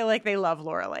soul, I feel like they love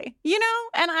Laura Lee, you know?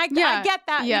 And I get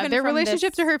that. Yeah, even their from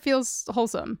relationship to her feels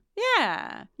wholesome.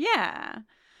 Yeah.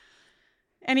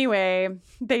 Anyway,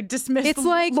 they dismissed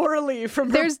Laura Lee from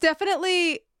her. There's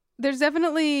definitely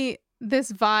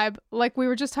this vibe, like we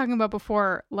were just talking about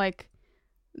before, like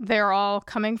they're all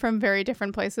coming from very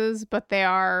different places, but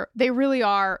they really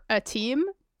are a team.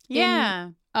 Yeah.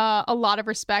 In, a lot of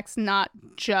respects, not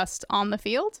just on the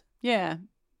field. Yeah.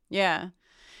 Yeah.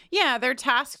 Yeah, they're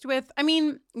tasked with, I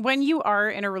mean, when you are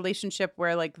in a relationship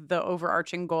where like the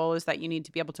overarching goal is that you need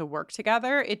to be able to work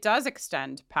together, it does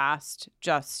extend past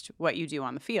just what you do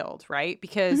on the field, right?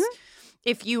 Because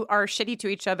if you are shitty to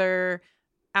each other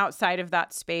outside of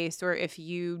that space, or if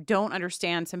you don't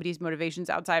understand somebody's motivations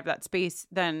outside of that space,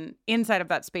 then inside of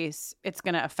that space, it's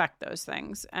going to affect those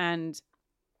things. And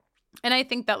I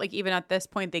think that like even at this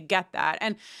point, they get that.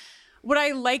 And what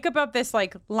I like about this,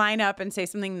 like, line up and say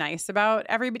something nice about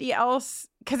everybody else,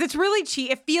 because it's really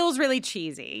it feels really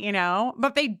cheesy, you know,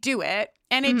 but they do it.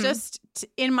 And it just,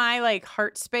 in my, like,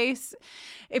 heart space,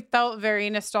 it felt very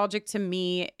nostalgic to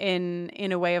me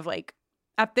in a way of, like,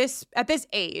 at this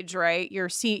age, right? You're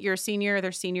senior,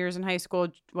 they're seniors in high school,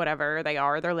 whatever they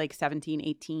are. They're like 17,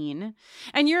 18.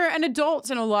 And you're an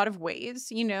adult in a lot of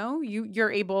ways, you know?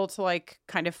 You're able to like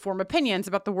kind of form opinions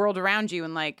about the world around you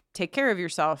and like take care of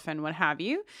yourself and what have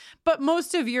you. But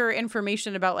most of your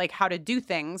information about like how to do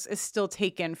things is still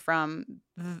taken from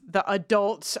the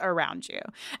adults around you.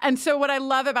 And so what I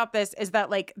love about this is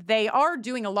that like they are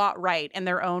doing a lot right in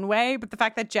their own way, but the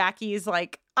fact that Jackie is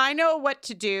like, I know what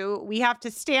to do. We have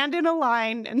to stand in a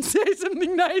line and say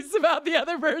something nice about the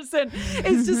other person.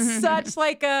 It's just such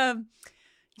like a,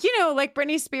 you know, like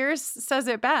Britney Spears says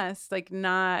it best, like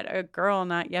not a girl,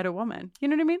 not yet a woman. You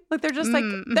know what I mean? Like they're just like,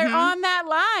 they're on that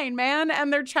line, man.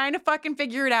 And they're trying to fucking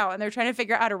figure it out. And they're trying to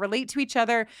figure out how to relate to each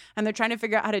other. And they're trying to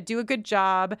figure out how to do a good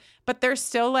job. But they're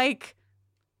still like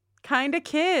kind of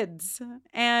kids.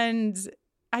 And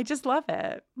I just love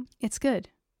it. It's good.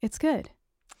 It's good.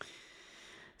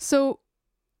 So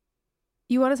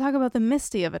you want to talk about the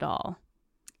Misty of it all?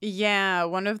 Yeah,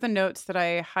 one of the notes that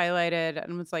I highlighted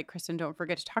and was like, Kristen, don't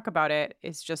forget to talk about it,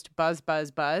 is just buzz, buzz,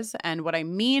 buzz. And what I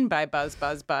mean by buzz,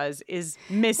 buzz, buzz is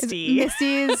Misty.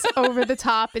 Misty's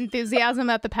over-the-top enthusiasm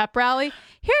at the pep rally.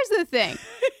 Here's the thing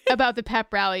about the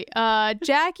pep rally.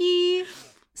 Jackie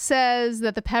says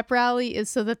that the pep rally is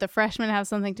so that the freshmen have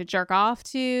something to jerk off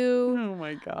to. Oh,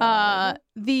 my God.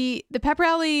 The pep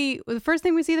rally, the first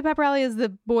thing we see at the pep rally is the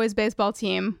boys' baseball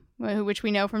team, which we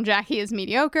know from Jackie is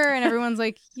mediocre, and everyone's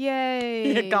like,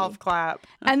 yay. Golf clap.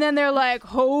 And then they're like,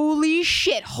 holy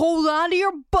shit, hold on to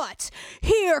your butts.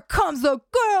 Here comes the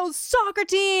girls' soccer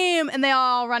team. And they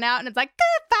all run out, and it's like,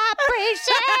 good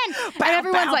vibration. And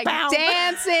everyone's like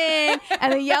dancing.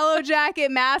 And the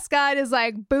Yellowjacket mascot is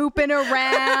like booping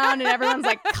around, and everyone's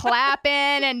like clapping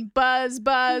and buzz,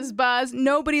 buzz, buzz.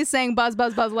 Nobody's saying buzz,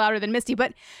 buzz, buzz louder than Misty.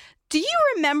 But do you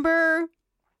remember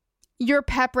your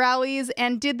pep rallies,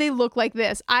 and did they look like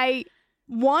this? I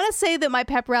want to say that my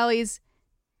pep rallies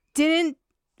didn't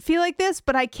feel like this,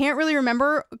 but I can't really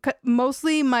remember.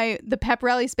 Mostly the pep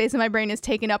rally space in my brain is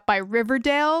taken up by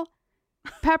Riverdale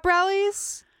pep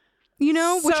rallies, you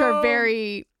know, which are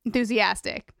very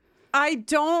enthusiastic.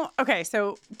 Okay,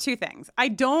 so two things. I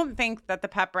don't think that the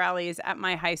pep rallies at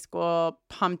my high school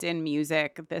pumped in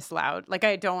music this loud. Like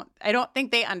I don't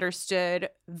think they understood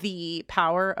the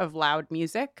power of loud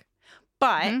music.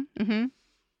 But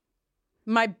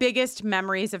my biggest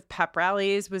memories of pep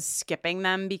rallies was skipping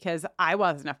them because I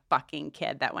wasn't a fucking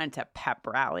kid that went to pep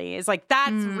rallies. Like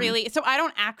that's really, so I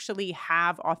don't actually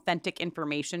have authentic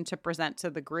information to present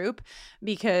to the group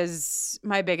because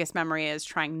my biggest memory is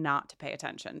trying not to pay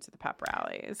attention to the pep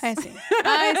rallies. I see.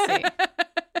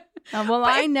 Well,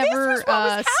 I never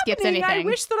skipped anything. I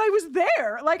wish that I was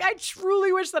there. Like, I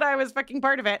truly wish that I was fucking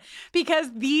part of it because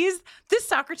this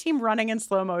soccer team running in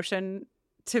slow motion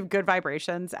to good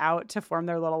vibrations out to form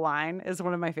their little line is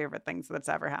one of my favorite things that's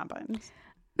ever happened.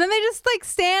 Then they just like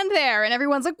stand there and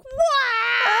everyone's like, wow,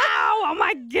 oh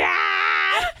my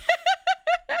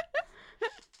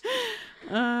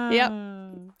God. Yep.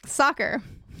 Soccer.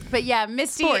 But yeah,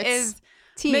 Misty Sports. is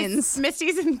teens.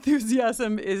 Misty's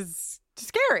enthusiasm is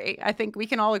scary. I think we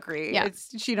can all agree. Yeah.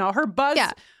 It's, you know, her buzz,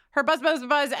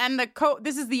 buzz, and the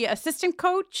this is the assistant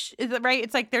coach. Is it right?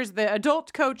 It's like there's the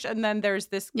adult coach, and then there's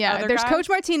this. Yeah, other there's guy. Coach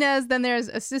Martinez, then there's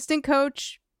assistant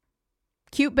coach,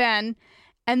 cute Ben,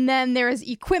 and then there is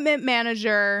equipment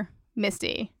manager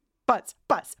Misty. Buzz,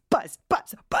 buzz, buzz,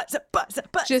 buzz, buzz, buzz,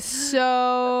 buzz. Just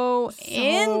so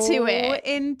into it,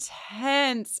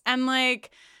 intense, and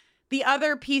like. The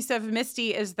other piece of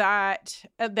Misty is that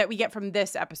we get from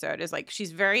this episode is like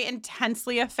she's very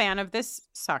intensely a fan of this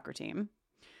soccer team.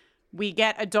 We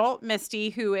get adult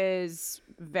Misty who is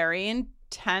very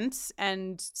tense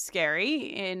and scary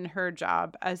in her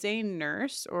job as a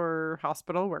nurse or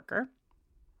hospital worker.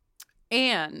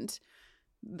 And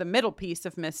the middle piece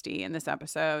of Misty in this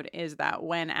episode is that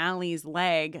when Allie's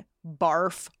leg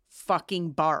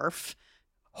fucking barf,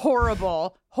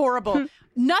 horrible,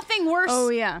 nothing worse. Oh,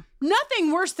 yeah.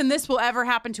 Nothing worse than this will ever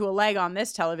happen to a leg on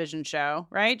this television show.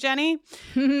 Right, Jenny?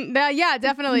 Yeah,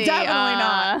 definitely. Definitely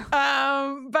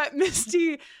not. But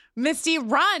Misty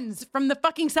runs from the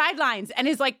fucking sidelines and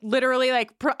is like literally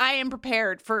like, I am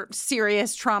prepared for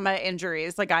serious trauma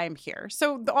injuries. Like, I am here.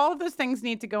 So all of those things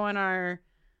need to go in our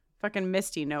fucking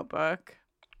Misty notebook.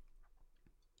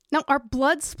 No, our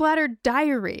blood splattered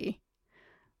diary.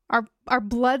 Our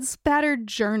blood spattered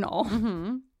journal.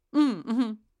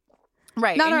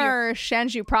 Right. Not our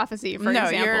Shanju prophecy, for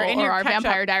example, or our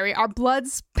vampire diary. Our blood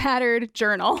spattered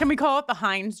journal. Can we call it the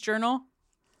Heinz journal?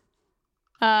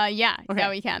 Yeah. Okay. Yeah,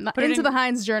 we can. Put it into the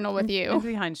Heinz journal with you. Into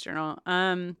the Heinz journal.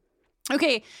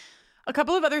 Okay. A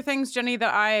couple of other things, Jenny,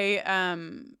 that I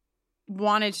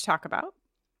wanted to talk about.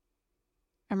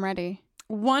 I'm ready.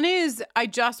 One is I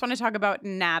just want to talk about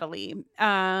Natalie,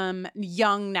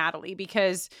 young Natalie,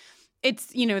 because it's,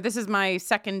 this is my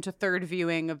second to third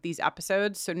viewing of these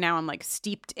episodes. So now I'm like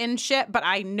steeped in shit. But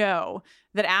I know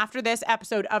that after this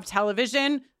episode of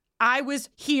television, I was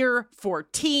here for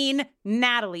teen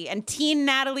Natalie and teen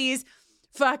Natalie's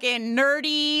fucking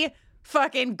nerdy,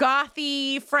 fucking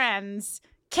gothy friends,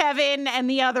 Kevin and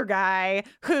the other guy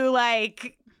who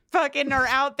like fucking are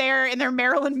out there in their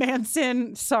Marilyn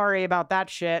Manson, sorry about that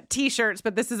shit, t-shirts,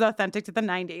 but this is authentic to the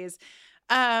 90s.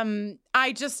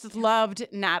 I just loved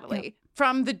Natalie. Yep.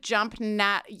 From the jump,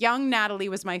 young Natalie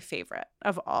was my favorite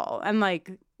of all. And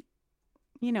like,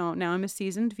 now I'm a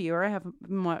seasoned viewer. I have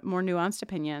more nuanced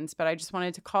opinions, but I just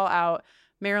wanted to call out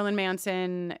Marilyn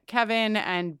Manson, Kevin,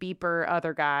 and Beeper,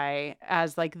 other guy,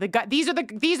 as like the guy. These are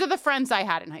the friends I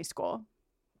had in high school.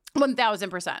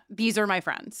 1000%. These are my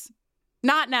friends.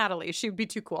 Not Natalie. She would be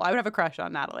too cool. I would have a crush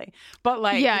on Natalie. But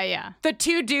like, yeah. The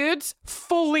two dudes,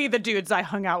 fully the dudes I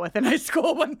hung out with in high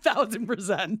school,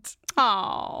 1000%.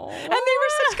 Oh. And they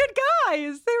were such good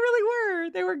guys. They really were.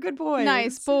 They were good boys.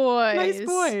 Nice boys. Nice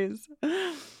boys.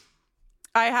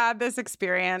 I had this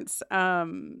experience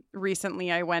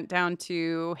recently. I went down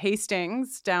to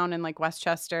Hastings down in like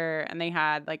Westchester, and they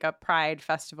had like a Pride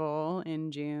festival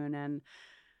in June, and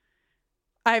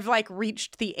I've like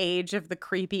reached the age of the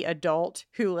creepy adult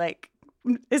who like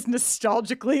is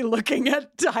nostalgically looking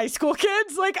at high school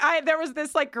kids. Like there was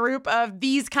this like group of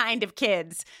these kind of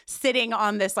kids sitting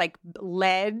on this like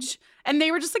ledge, and they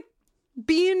were just like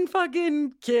being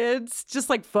fucking kids, just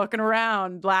like fucking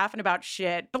around, laughing about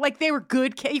shit. But like they were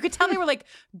good kids. You could tell they were like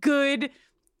good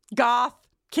goth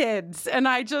kids, and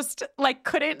I just like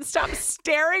couldn't stop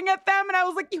staring at them, and I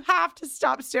was like, you have to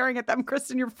stop staring at them,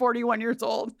 Kristen, you're 41 years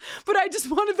old. But I just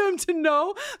wanted them to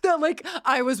know that like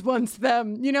I was once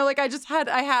them, like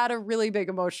I had a really big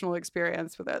emotional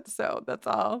experience with it. So that's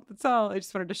all I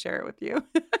just wanted to share it with you.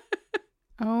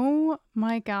 Oh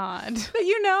my God. But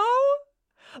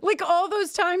like all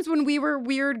those times when we were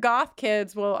weird goth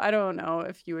kids. Well, I don't know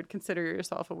if you would consider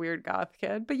yourself a weird goth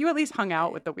kid, but you at least hung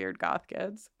out with the weird goth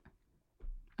kids.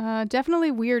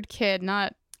 Definitely weird kid,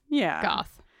 not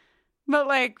goth. But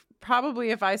like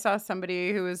probably if I saw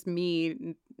somebody who was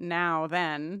me now,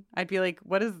 then I'd be like,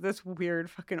 what does this weird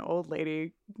fucking old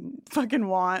lady fucking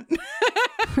want? But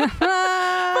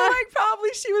like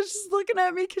probably she was just looking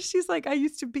at me because she's like, I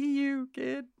used to be you,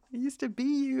 kid. I used to be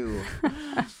you.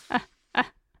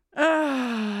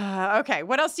 Okay,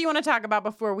 what else do you want to talk about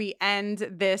before we end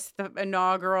the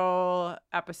inaugural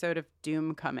episode of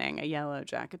Doomcoming, a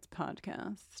Yellowjackets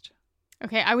podcast?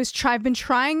 Okay, I've been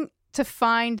trying to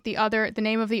find the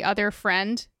name of the other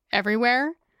friend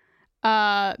everywhere.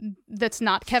 That's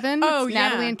not Kevin. Oh, it's yeah.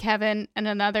 Natalie and Kevin and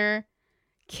another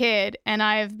kid, and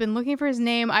I've been looking for his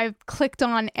name. I've clicked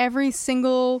on every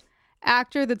single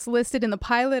actor that's listed in the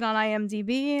pilot on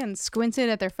IMDb and squinted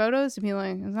at their photos to be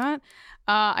like, is that?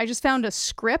 I just found a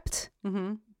script,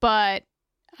 but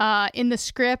in the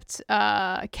script,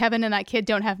 Kevin and that kid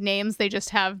don't have names. They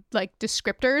just have like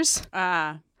descriptors.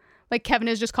 Like Kevin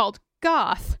is just called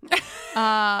Goth.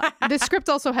 The script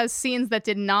also has scenes that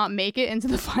did not make it into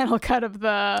the final cut of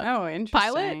the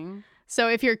pilot. So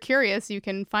if you're curious, you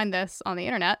can find this on the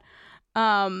internet.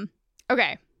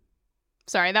 Okay.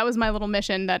 Sorry, that was my little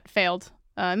mission that failed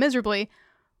miserably.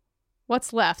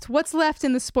 What's left? What's left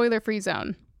in the spoiler-free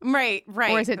zone? Right.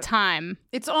 Or is it time?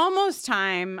 It's almost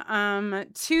time.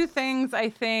 Two things I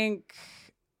think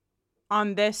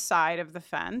on this side of the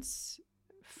fence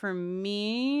for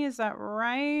me. Is that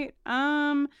right?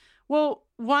 Well,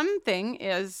 one thing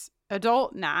is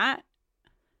adult Nat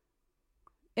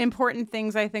important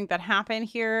things I think that happen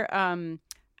here.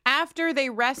 After they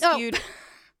rescued...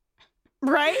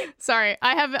 Right? Sorry,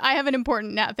 I have an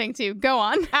important thing too. Go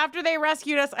on. After they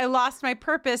rescued us, I lost my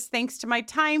purpose. Thanks to my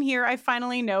time here, I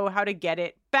finally know how to get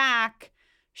it back.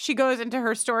 She goes into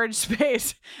her storage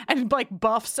space and like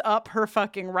buffs up her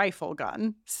fucking rifle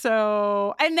gun.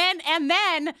 So, and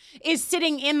then is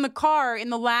sitting in the car in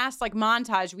the last like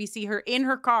montage. We see her in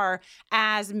her car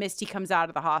as Misty comes out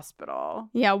of the hospital.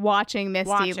 Yeah, watching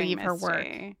Misty leave her work.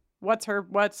 What's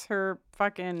her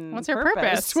fucking What's her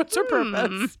purpose? What's her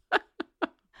purpose?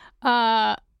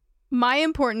 My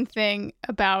important thing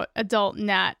about adult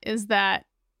Nat is that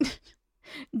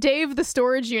Dave, the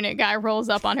storage unit guy, rolls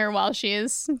up on her while she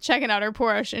is checking out her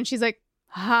Porsche, and she's like,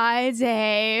 "Hi,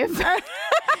 Dave,"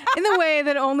 in the way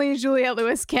that only Juliette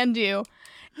Lewis can do.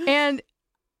 And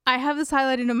I have this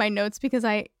highlighted in my notes because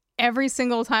every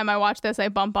single time I watch this, I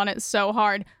bump on it so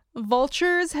hard.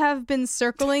 Vultures have been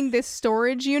circling this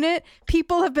storage unit.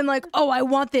 People have been like, "Oh, I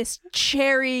want this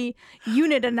cherry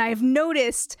unit." And I've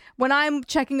noticed when I'm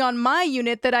checking on my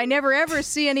unit that I never ever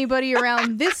see anybody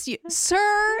around this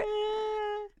Sir,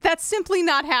 that's simply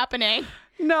not happening.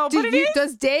 No, but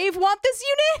does Dave want this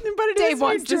unit? But Dave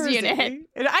wants this unit.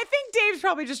 And I think Dave's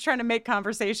probably just trying to make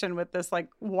conversation with this like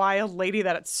wild lady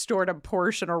that had stored a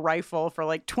Porsche and a rifle for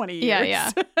like 20 years.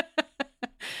 Yeah.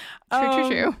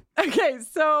 True. Okay,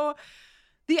 so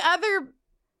the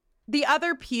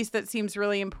other piece that seems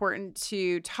really important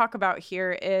to talk about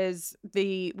here is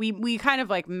we kind of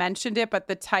like mentioned it, but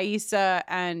the Taissa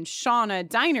and Shauna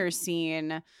diner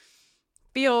scene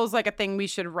feels like a thing we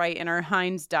should write in our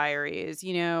Heinz diaries.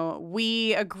 You know,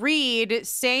 we agreed,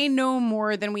 say no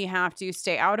more than we have to,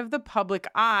 stay out of the public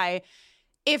eye.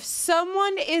 If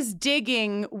someone is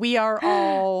digging, we are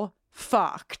all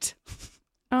fucked.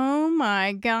 Oh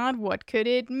my God, what could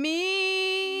it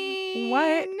mean?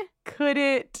 What could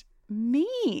it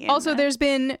mean? Also, there's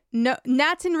been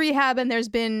Nat's in rehab and there's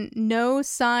been no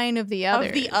sign of the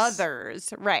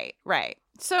others. Right.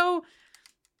 So,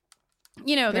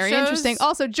 you know, very interesting.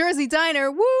 Also, Jersey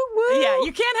Diner, woo woo. Yeah,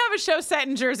 you can't have a show set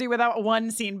in Jersey without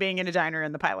one scene being in a diner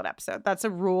in the pilot episode. That's a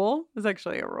rule. It's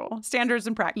actually a rule. Standards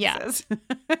and practices.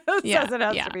 Yeah. Says it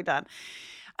has to be done.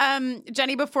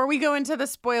 Jenny, before we go into the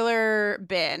spoiler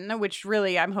bin, which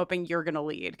really I'm hoping you're going to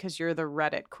lead because you're the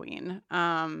Reddit queen.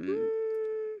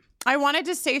 I wanted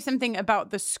to say something about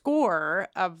the score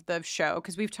of the show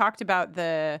because we've talked about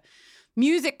the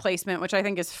music placement, which I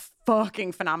think is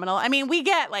fucking phenomenal. I mean, we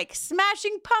get like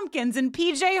Smashing Pumpkins and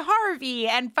PJ Harvey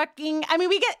and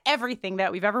we get everything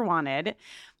that we've ever wanted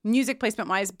music placement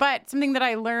wise. But something that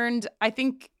I learned, I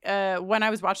think, when I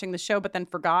was watching the show, but then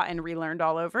forgot and relearned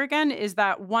all over again, is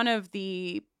that one of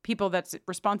the people that's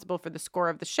responsible for the score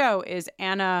of the show is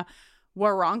Anna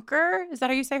Waronker. Is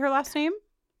that how you say her last name?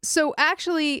 So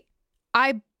actually,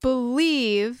 I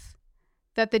believe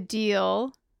that the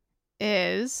deal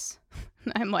is,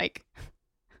 I'm like,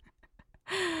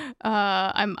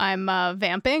 I'm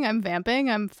vamping.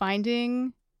 I'm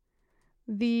finding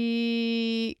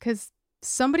because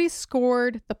somebody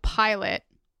scored the pilot.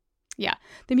 Yeah.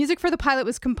 The music for the pilot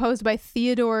was composed by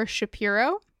Theodore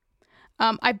Shapiro.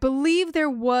 I believe there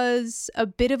was a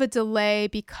bit of a delay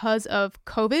because of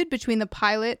COVID between the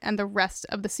pilot and the rest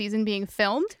of the season being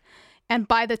filmed. And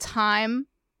by the time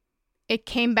it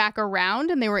came back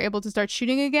around and they were able to start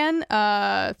shooting again,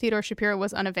 Theodore Shapiro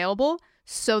was unavailable.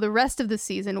 So the rest of the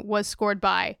season was scored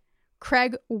by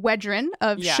Craig Wedren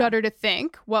of Shudder to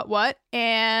Think, What,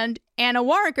 and Anna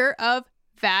Waronker of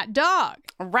That Dog.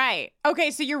 Right.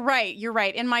 Okay, so you're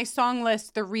right. In my song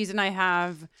list, the reason I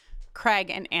have Craig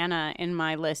and Anna in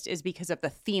my list is because of the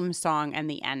theme song and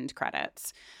the end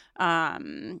credits.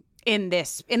 In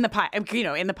the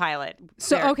pilot.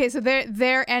 So so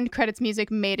their end credits music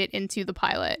made it into the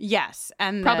pilot. Yes,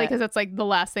 and probably because that's like the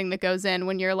last thing that goes in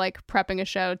when you're like prepping a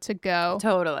show to go.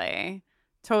 Totally.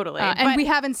 And we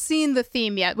haven't seen the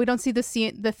theme yet. We don't see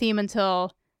the theme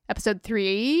until episode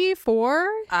 3, 4,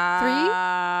 3.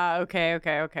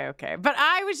 Okay. But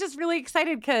I was just really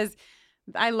excited because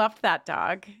I loved That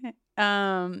Dog.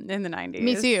 In the 90s.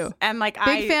 Me too. And like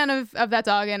big fan of That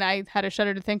Dog, and I had a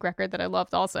Shudder to Think record that I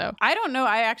loved also. I don't know.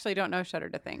 I actually don't know Shudder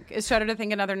to Think. Is Shudder to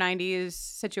Think another 90s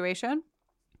situation?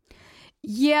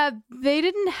 Yeah, they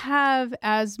didn't have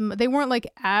they weren't like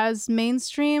as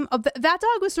mainstream. That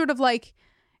Dog was sort of like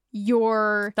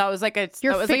your favorite, like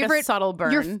a subtle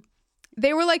burn.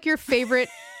 They were like your favorite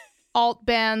alt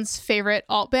band's favorite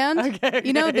alt band. Okay,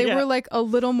 you know, they were like a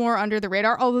little more under the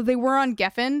radar, although they were on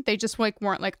Geffen. They just like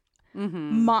weren't like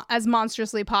as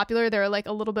monstrously popular. They were like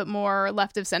a little bit more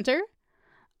left of center.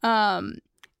 And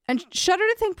Shudder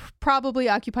to Think probably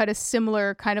occupied a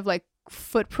similar kind of like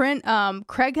footprint.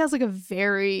 Craig has like a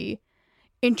very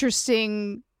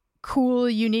interesting, cool,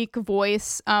 unique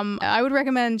voice. I would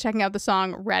recommend checking out the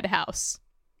song Red House.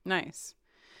 Nice.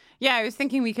 Yeah, I was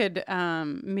thinking we could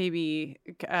maybe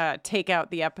take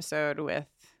out the episode with,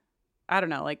 I don't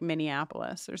know, like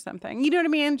Minneapolis or something. You know what I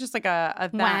mean? Just like a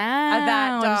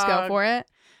that dog. Just go for it.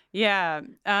 Yeah.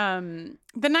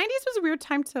 The 90s was a weird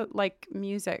time to like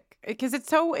music because it's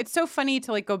so funny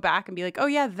to like go back and be like, oh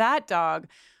yeah, that dog.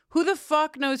 Who the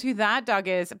fuck knows who that dog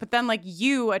is? But then like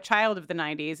you, a child of the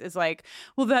 90s, is like,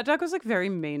 well, that dog was like very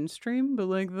mainstream, but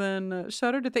like then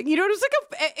Shudder to think, you know, it was like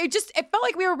it felt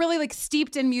like we were really like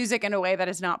steeped in music in a way that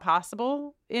is not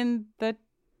possible in the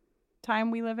time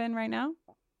we live in right now.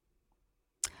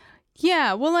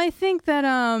 Yeah, well, I think that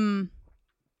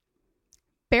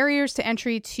barriers to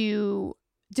entry to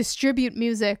distribute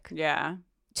music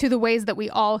to the ways that we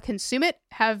all consume it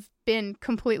have been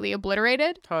completely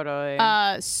obliterated. Totally.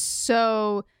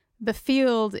 So the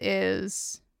field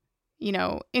is, you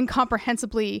know,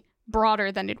 incomprehensibly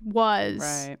broader than it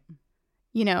was,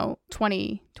 you know,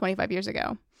 20, 25 years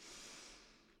ago.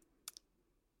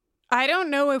 I don't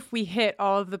know if we hit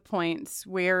all of the points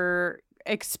where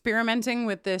experimenting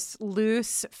with this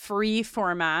loose, free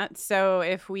format. So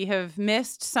if we have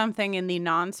missed something in the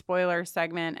non-spoiler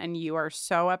segment and you are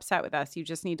so upset with us, you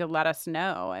just need to let us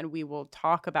know and we will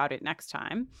talk about it next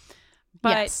time. But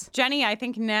yes. Jenny, I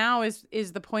think now is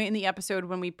the point in the episode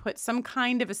when we put some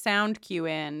kind of a sound cue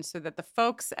in so that the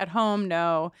folks at home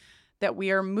know that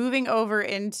we are moving over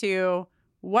into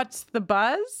What's the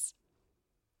Buzz?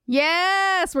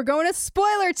 Yes, we're going to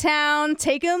Spoiler Town.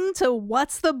 Take them to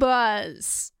What's the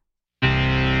Buzz?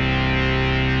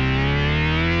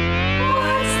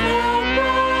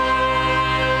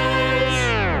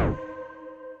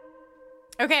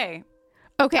 Okay.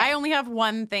 I only have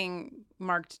one thing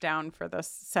marked down for this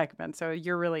segment, so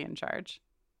you're really in charge.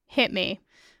 Hit me.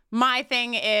 My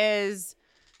thing is,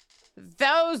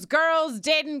 those girls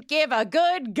didn't give a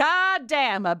good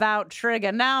goddamn about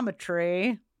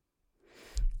trigonometry.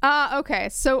 Okay,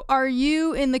 so are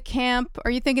you in the camp,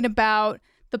 are you thinking about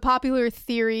the popular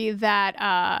theory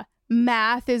that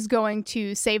math is going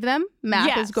to save them?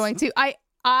 Math is going to...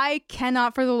 I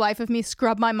cannot for the life of me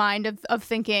scrub my mind of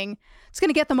thinking it's going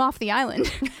to get them off the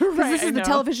island. This is the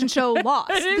television show Lost.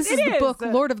 This is the book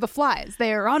Lord of the Flies.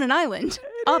 They are on an island,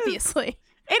 obviously.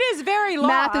 It is very Lost.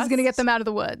 Math is going to get them out of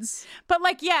the woods. But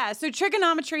like, yeah, so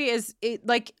trigonometry is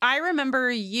like, I remember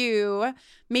you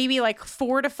maybe like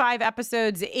 4 to 5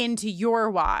 episodes into your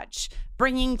watch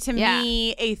bringing to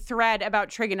me a thread about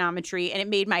trigonometry, and it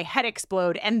made my head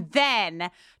explode. And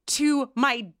then, to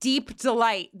my deep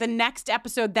delight, the next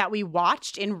episode that we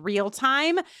watched in real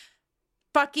time,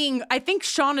 I think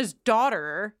Shauna's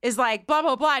daughter is like, blah,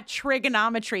 blah, blah,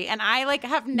 trigonometry. And I like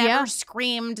have never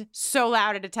screamed so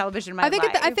loud at a television in my life.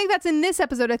 I think that's in this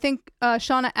episode. I think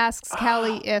Shauna asks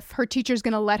Callie if her teacher's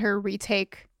going to let her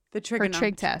retake her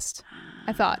trig test.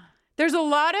 I thought. There's a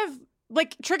lot of,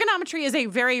 like, trigonometry is a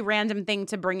very random thing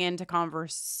to bring into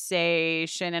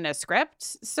conversation in a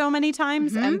script so many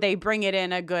times, and they bring it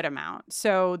in a good amount.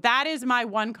 So that is my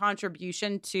one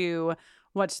contribution to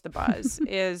What's the Buzz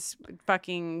is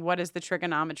fucking what is the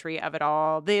trigonometry of it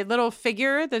all. The little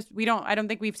figure, I don't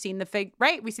think we've seen the figure,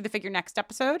 right? We see the figure next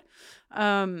episode.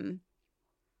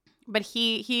 But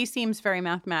he seems very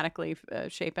mathematically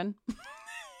shapen.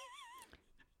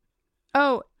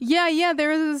 Oh, yeah,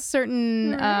 there is a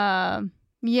certain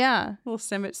little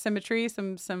symmetry,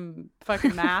 some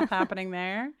fucking math happening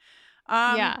there.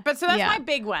 But so that's my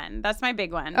big one. That's my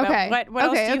big one. Okay. But what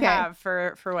else do you have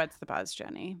for What's the Buzz,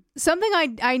 Jenny? Something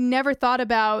I never thought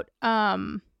about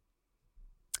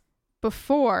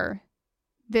before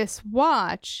this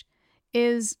watch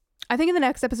is, I think in the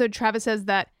next episode, Travis says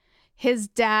that his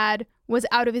dad was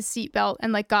out of his seatbelt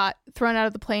and like got thrown out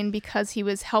of the plane because he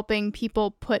was helping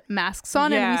people put masks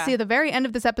on. And we see at the very end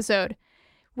of this episode,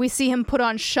 we see him put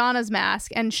on Shauna's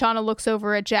mask, and Shauna looks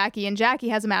over at Jackie, and Jackie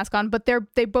has a mask on, but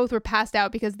they both were passed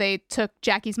out because they took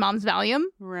Jackie's mom's Valium.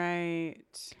 Right.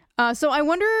 So I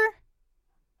wonder,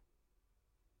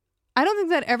 I don't think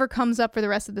that ever comes up for the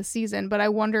rest of the season, but I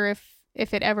wonder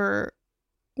if it ever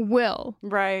will.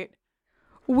 Right.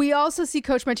 We also see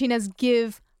Coach Martinez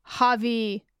give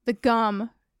Javi the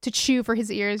gum to chew for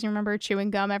his ears. You remember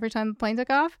chewing gum every time the plane took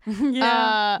off?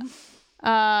 Yeah.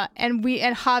 And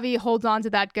Javi holds on to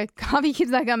that. Javi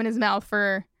keeps that gum in his mouth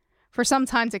for some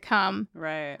time to come.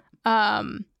 Right.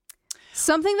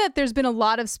 Something that there's been a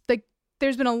lot of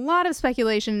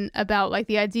speculation about, like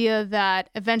the idea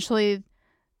that eventually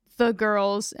the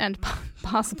girls and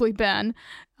possibly Ben,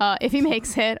 if he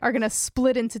makes it, are gonna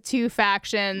split into 2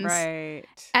 factions. Right.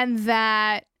 And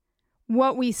that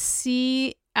what we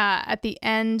see at the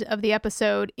end of the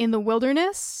episode in the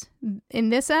wilderness in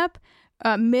this ep,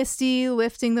 Misty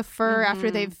lifting the fur after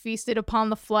they've feasted upon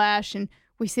the flesh, and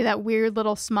we see that weird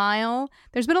little smile.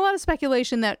 There's been a lot of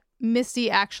speculation that Misty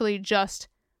actually just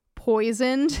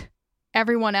poisoned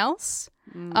everyone else.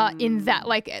 In that,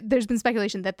 like, there's been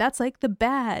speculation that that's like the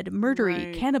bad,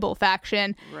 murdery, cannibal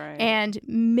faction, and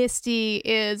Misty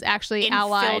is actually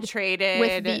allied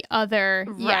with the other,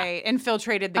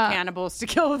 infiltrated the cannibals to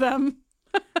kill them.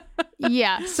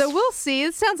 Yeah, so we'll see.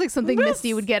 It sounds like something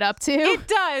Misty would get up to. It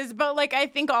does, but like I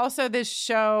think also this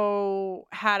show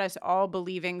had us all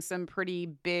believing some pretty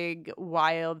big,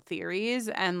 wild theories,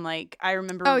 and like I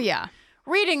remember,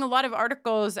 reading a lot of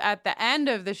articles at the end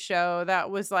of the show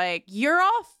that was like, you're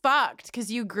all fucked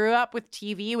because you grew up with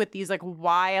TV with these like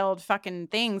wild fucking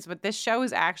things, but this show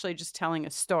is actually just telling a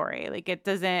story. Like it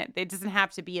doesn't have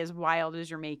to be as wild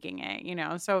as you're making it, you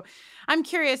know? So I'm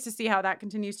curious to see how that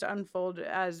continues to unfold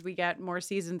as we get more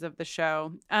seasons of the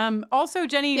show. Also,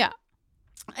 Jenny,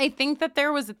 I think that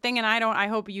there was a thing, and I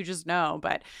hope you just know,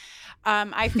 but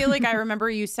I feel like I remember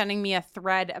you sending me a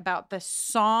thread about the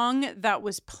song that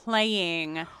was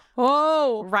playing.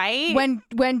 Oh, right.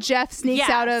 When Jeff sneaks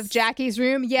out of Jackie's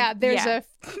room. Yeah, there was a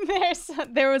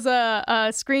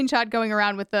screenshot going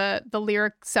around with the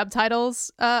lyric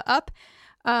subtitles up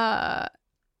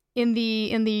in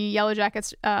the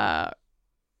Yellowjackets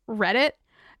Reddit,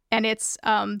 and it's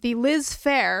the Liz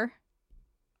Phair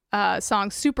song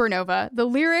Supernova. The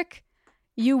lyric,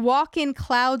 "You walk in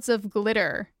clouds of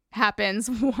glitter," happens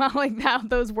while like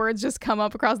those words just come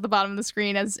up across the bottom of the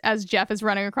screen as Jeff is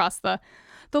running across the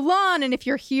lawn. And if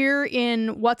you're here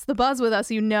in What's the Buzz with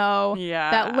us, you know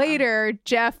that later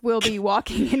Jeff will be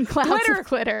walking in clouds of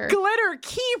glitter. Glitter,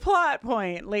 key plot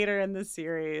point later in the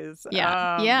series.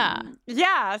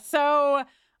 Yeah. So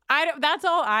that's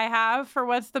all I have for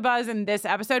What's the Buzz in this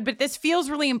episode. But this feels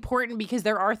really important because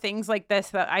there are things like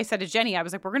this that I said to Jenny. I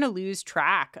was like, we're going to lose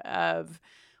track of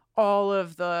all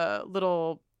of the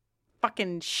little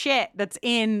fucking shit that's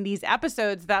in these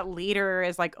episodes that later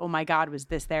is like, oh my God, was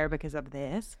this there because of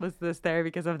this? Was this there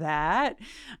because of that?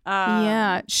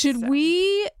 Should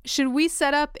we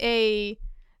set up a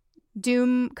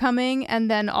Doomcoming and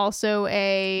then also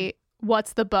a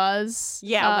What's the Buzz?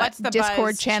 What's the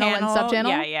Discord Buzz channel and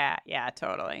subchannel? Yeah,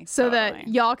 totally. So that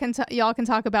y'all can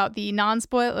talk about the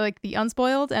non-spoiled, like the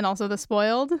unspoiled, and also the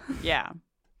spoiled. Yeah.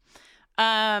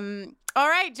 All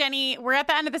right, Jenny, we're at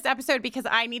the end of this episode because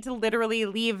I need to literally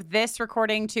leave this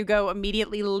recording to go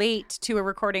immediately late to a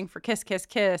recording for Kiss, Kiss,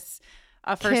 Kiss,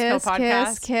 a First Kill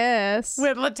podcast. Kiss.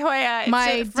 With LaToya.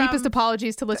 My deepest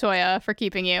apologies to LaToya for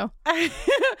keeping you.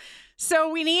 So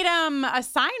we need a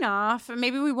sign off.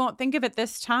 Maybe we won't think of it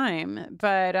this time,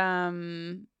 but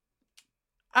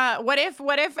what if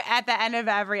at the end of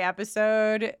every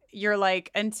episode you're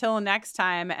like, until next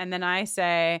time, and then I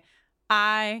say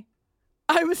I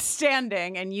was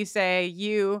standing, and you say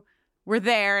you were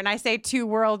there, and I say two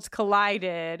worlds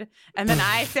collided, and then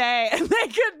I say, and they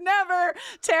could never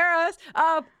tear us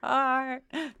apart.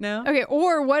 No? Okay,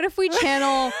 or what if we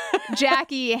channel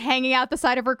Jackie hanging out the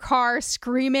side of her car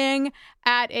screaming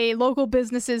at a local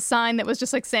business's sign that was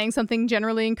just like saying something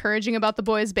generally encouraging about the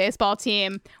boys' baseball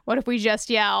team? What if we just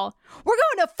yell, "We're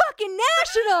going to fucking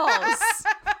nationals!"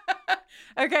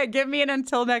 Okay, give me an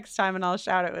until next time and I'll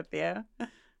shout it with you.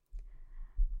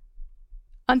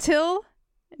 Until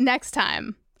next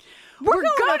time, we're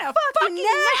going to fucking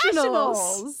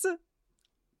nationals.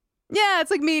 Yeah,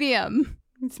 it's like medium.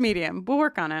 It's medium. We'll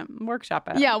work on it. Workshop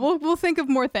it. Yeah, we'll think of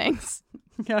more things.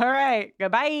 All right.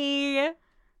 Goodbye.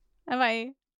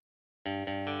 Bye-bye.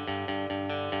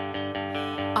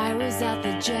 I was at the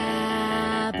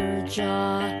Jabberjaw,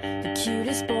 the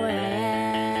cutest boy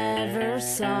I ever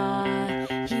saw.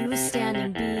 He was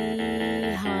standing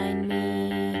behind me.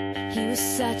 He was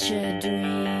such a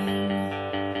dream.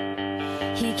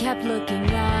 He kept looking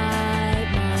right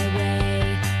my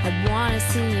way. I'd want to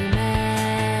see him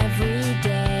every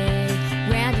day.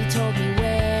 Randy told me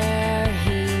where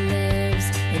he lives,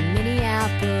 in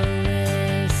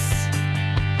Minneapolis.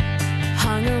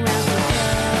 Hung around for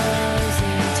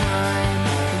closing time.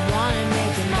 I want to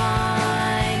make him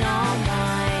mine, all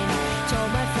mine. Told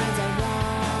my friends I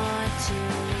want to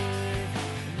leave,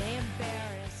 and they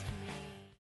embarrassed me.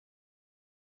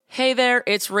 Hey there,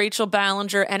 it's Rachel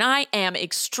Ballinger, and I am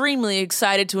extremely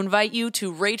excited to invite you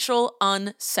to Rachel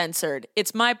Uncensored.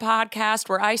 It's my podcast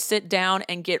where I sit down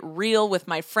and get real with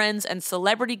my friends and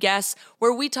celebrity guests,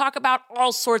 where we talk about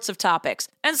all sorts of topics.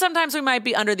 And sometimes we might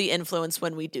be under the influence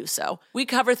when we do so. We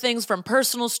cover things from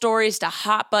personal stories to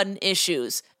hot button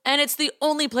issues. And it's the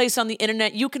only place on the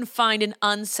internet you can find an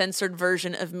uncensored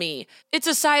version of me. It's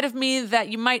a side of me that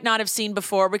you might not have seen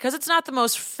before because it's not the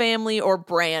most family or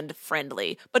brand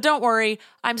friendly. But don't worry,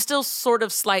 I'm still sort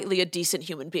of slightly a decent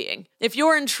human being. If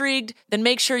you're intrigued, then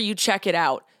make sure you check it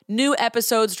out. New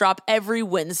episodes drop every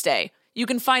Wednesday. You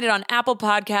can find it on Apple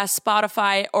Podcasts,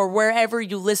 Spotify, or wherever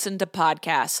you listen to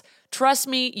podcasts. Trust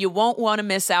me, you won't want to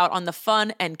miss out on the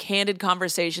fun and candid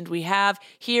conversations we have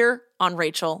here on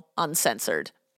Rachel Uncensored.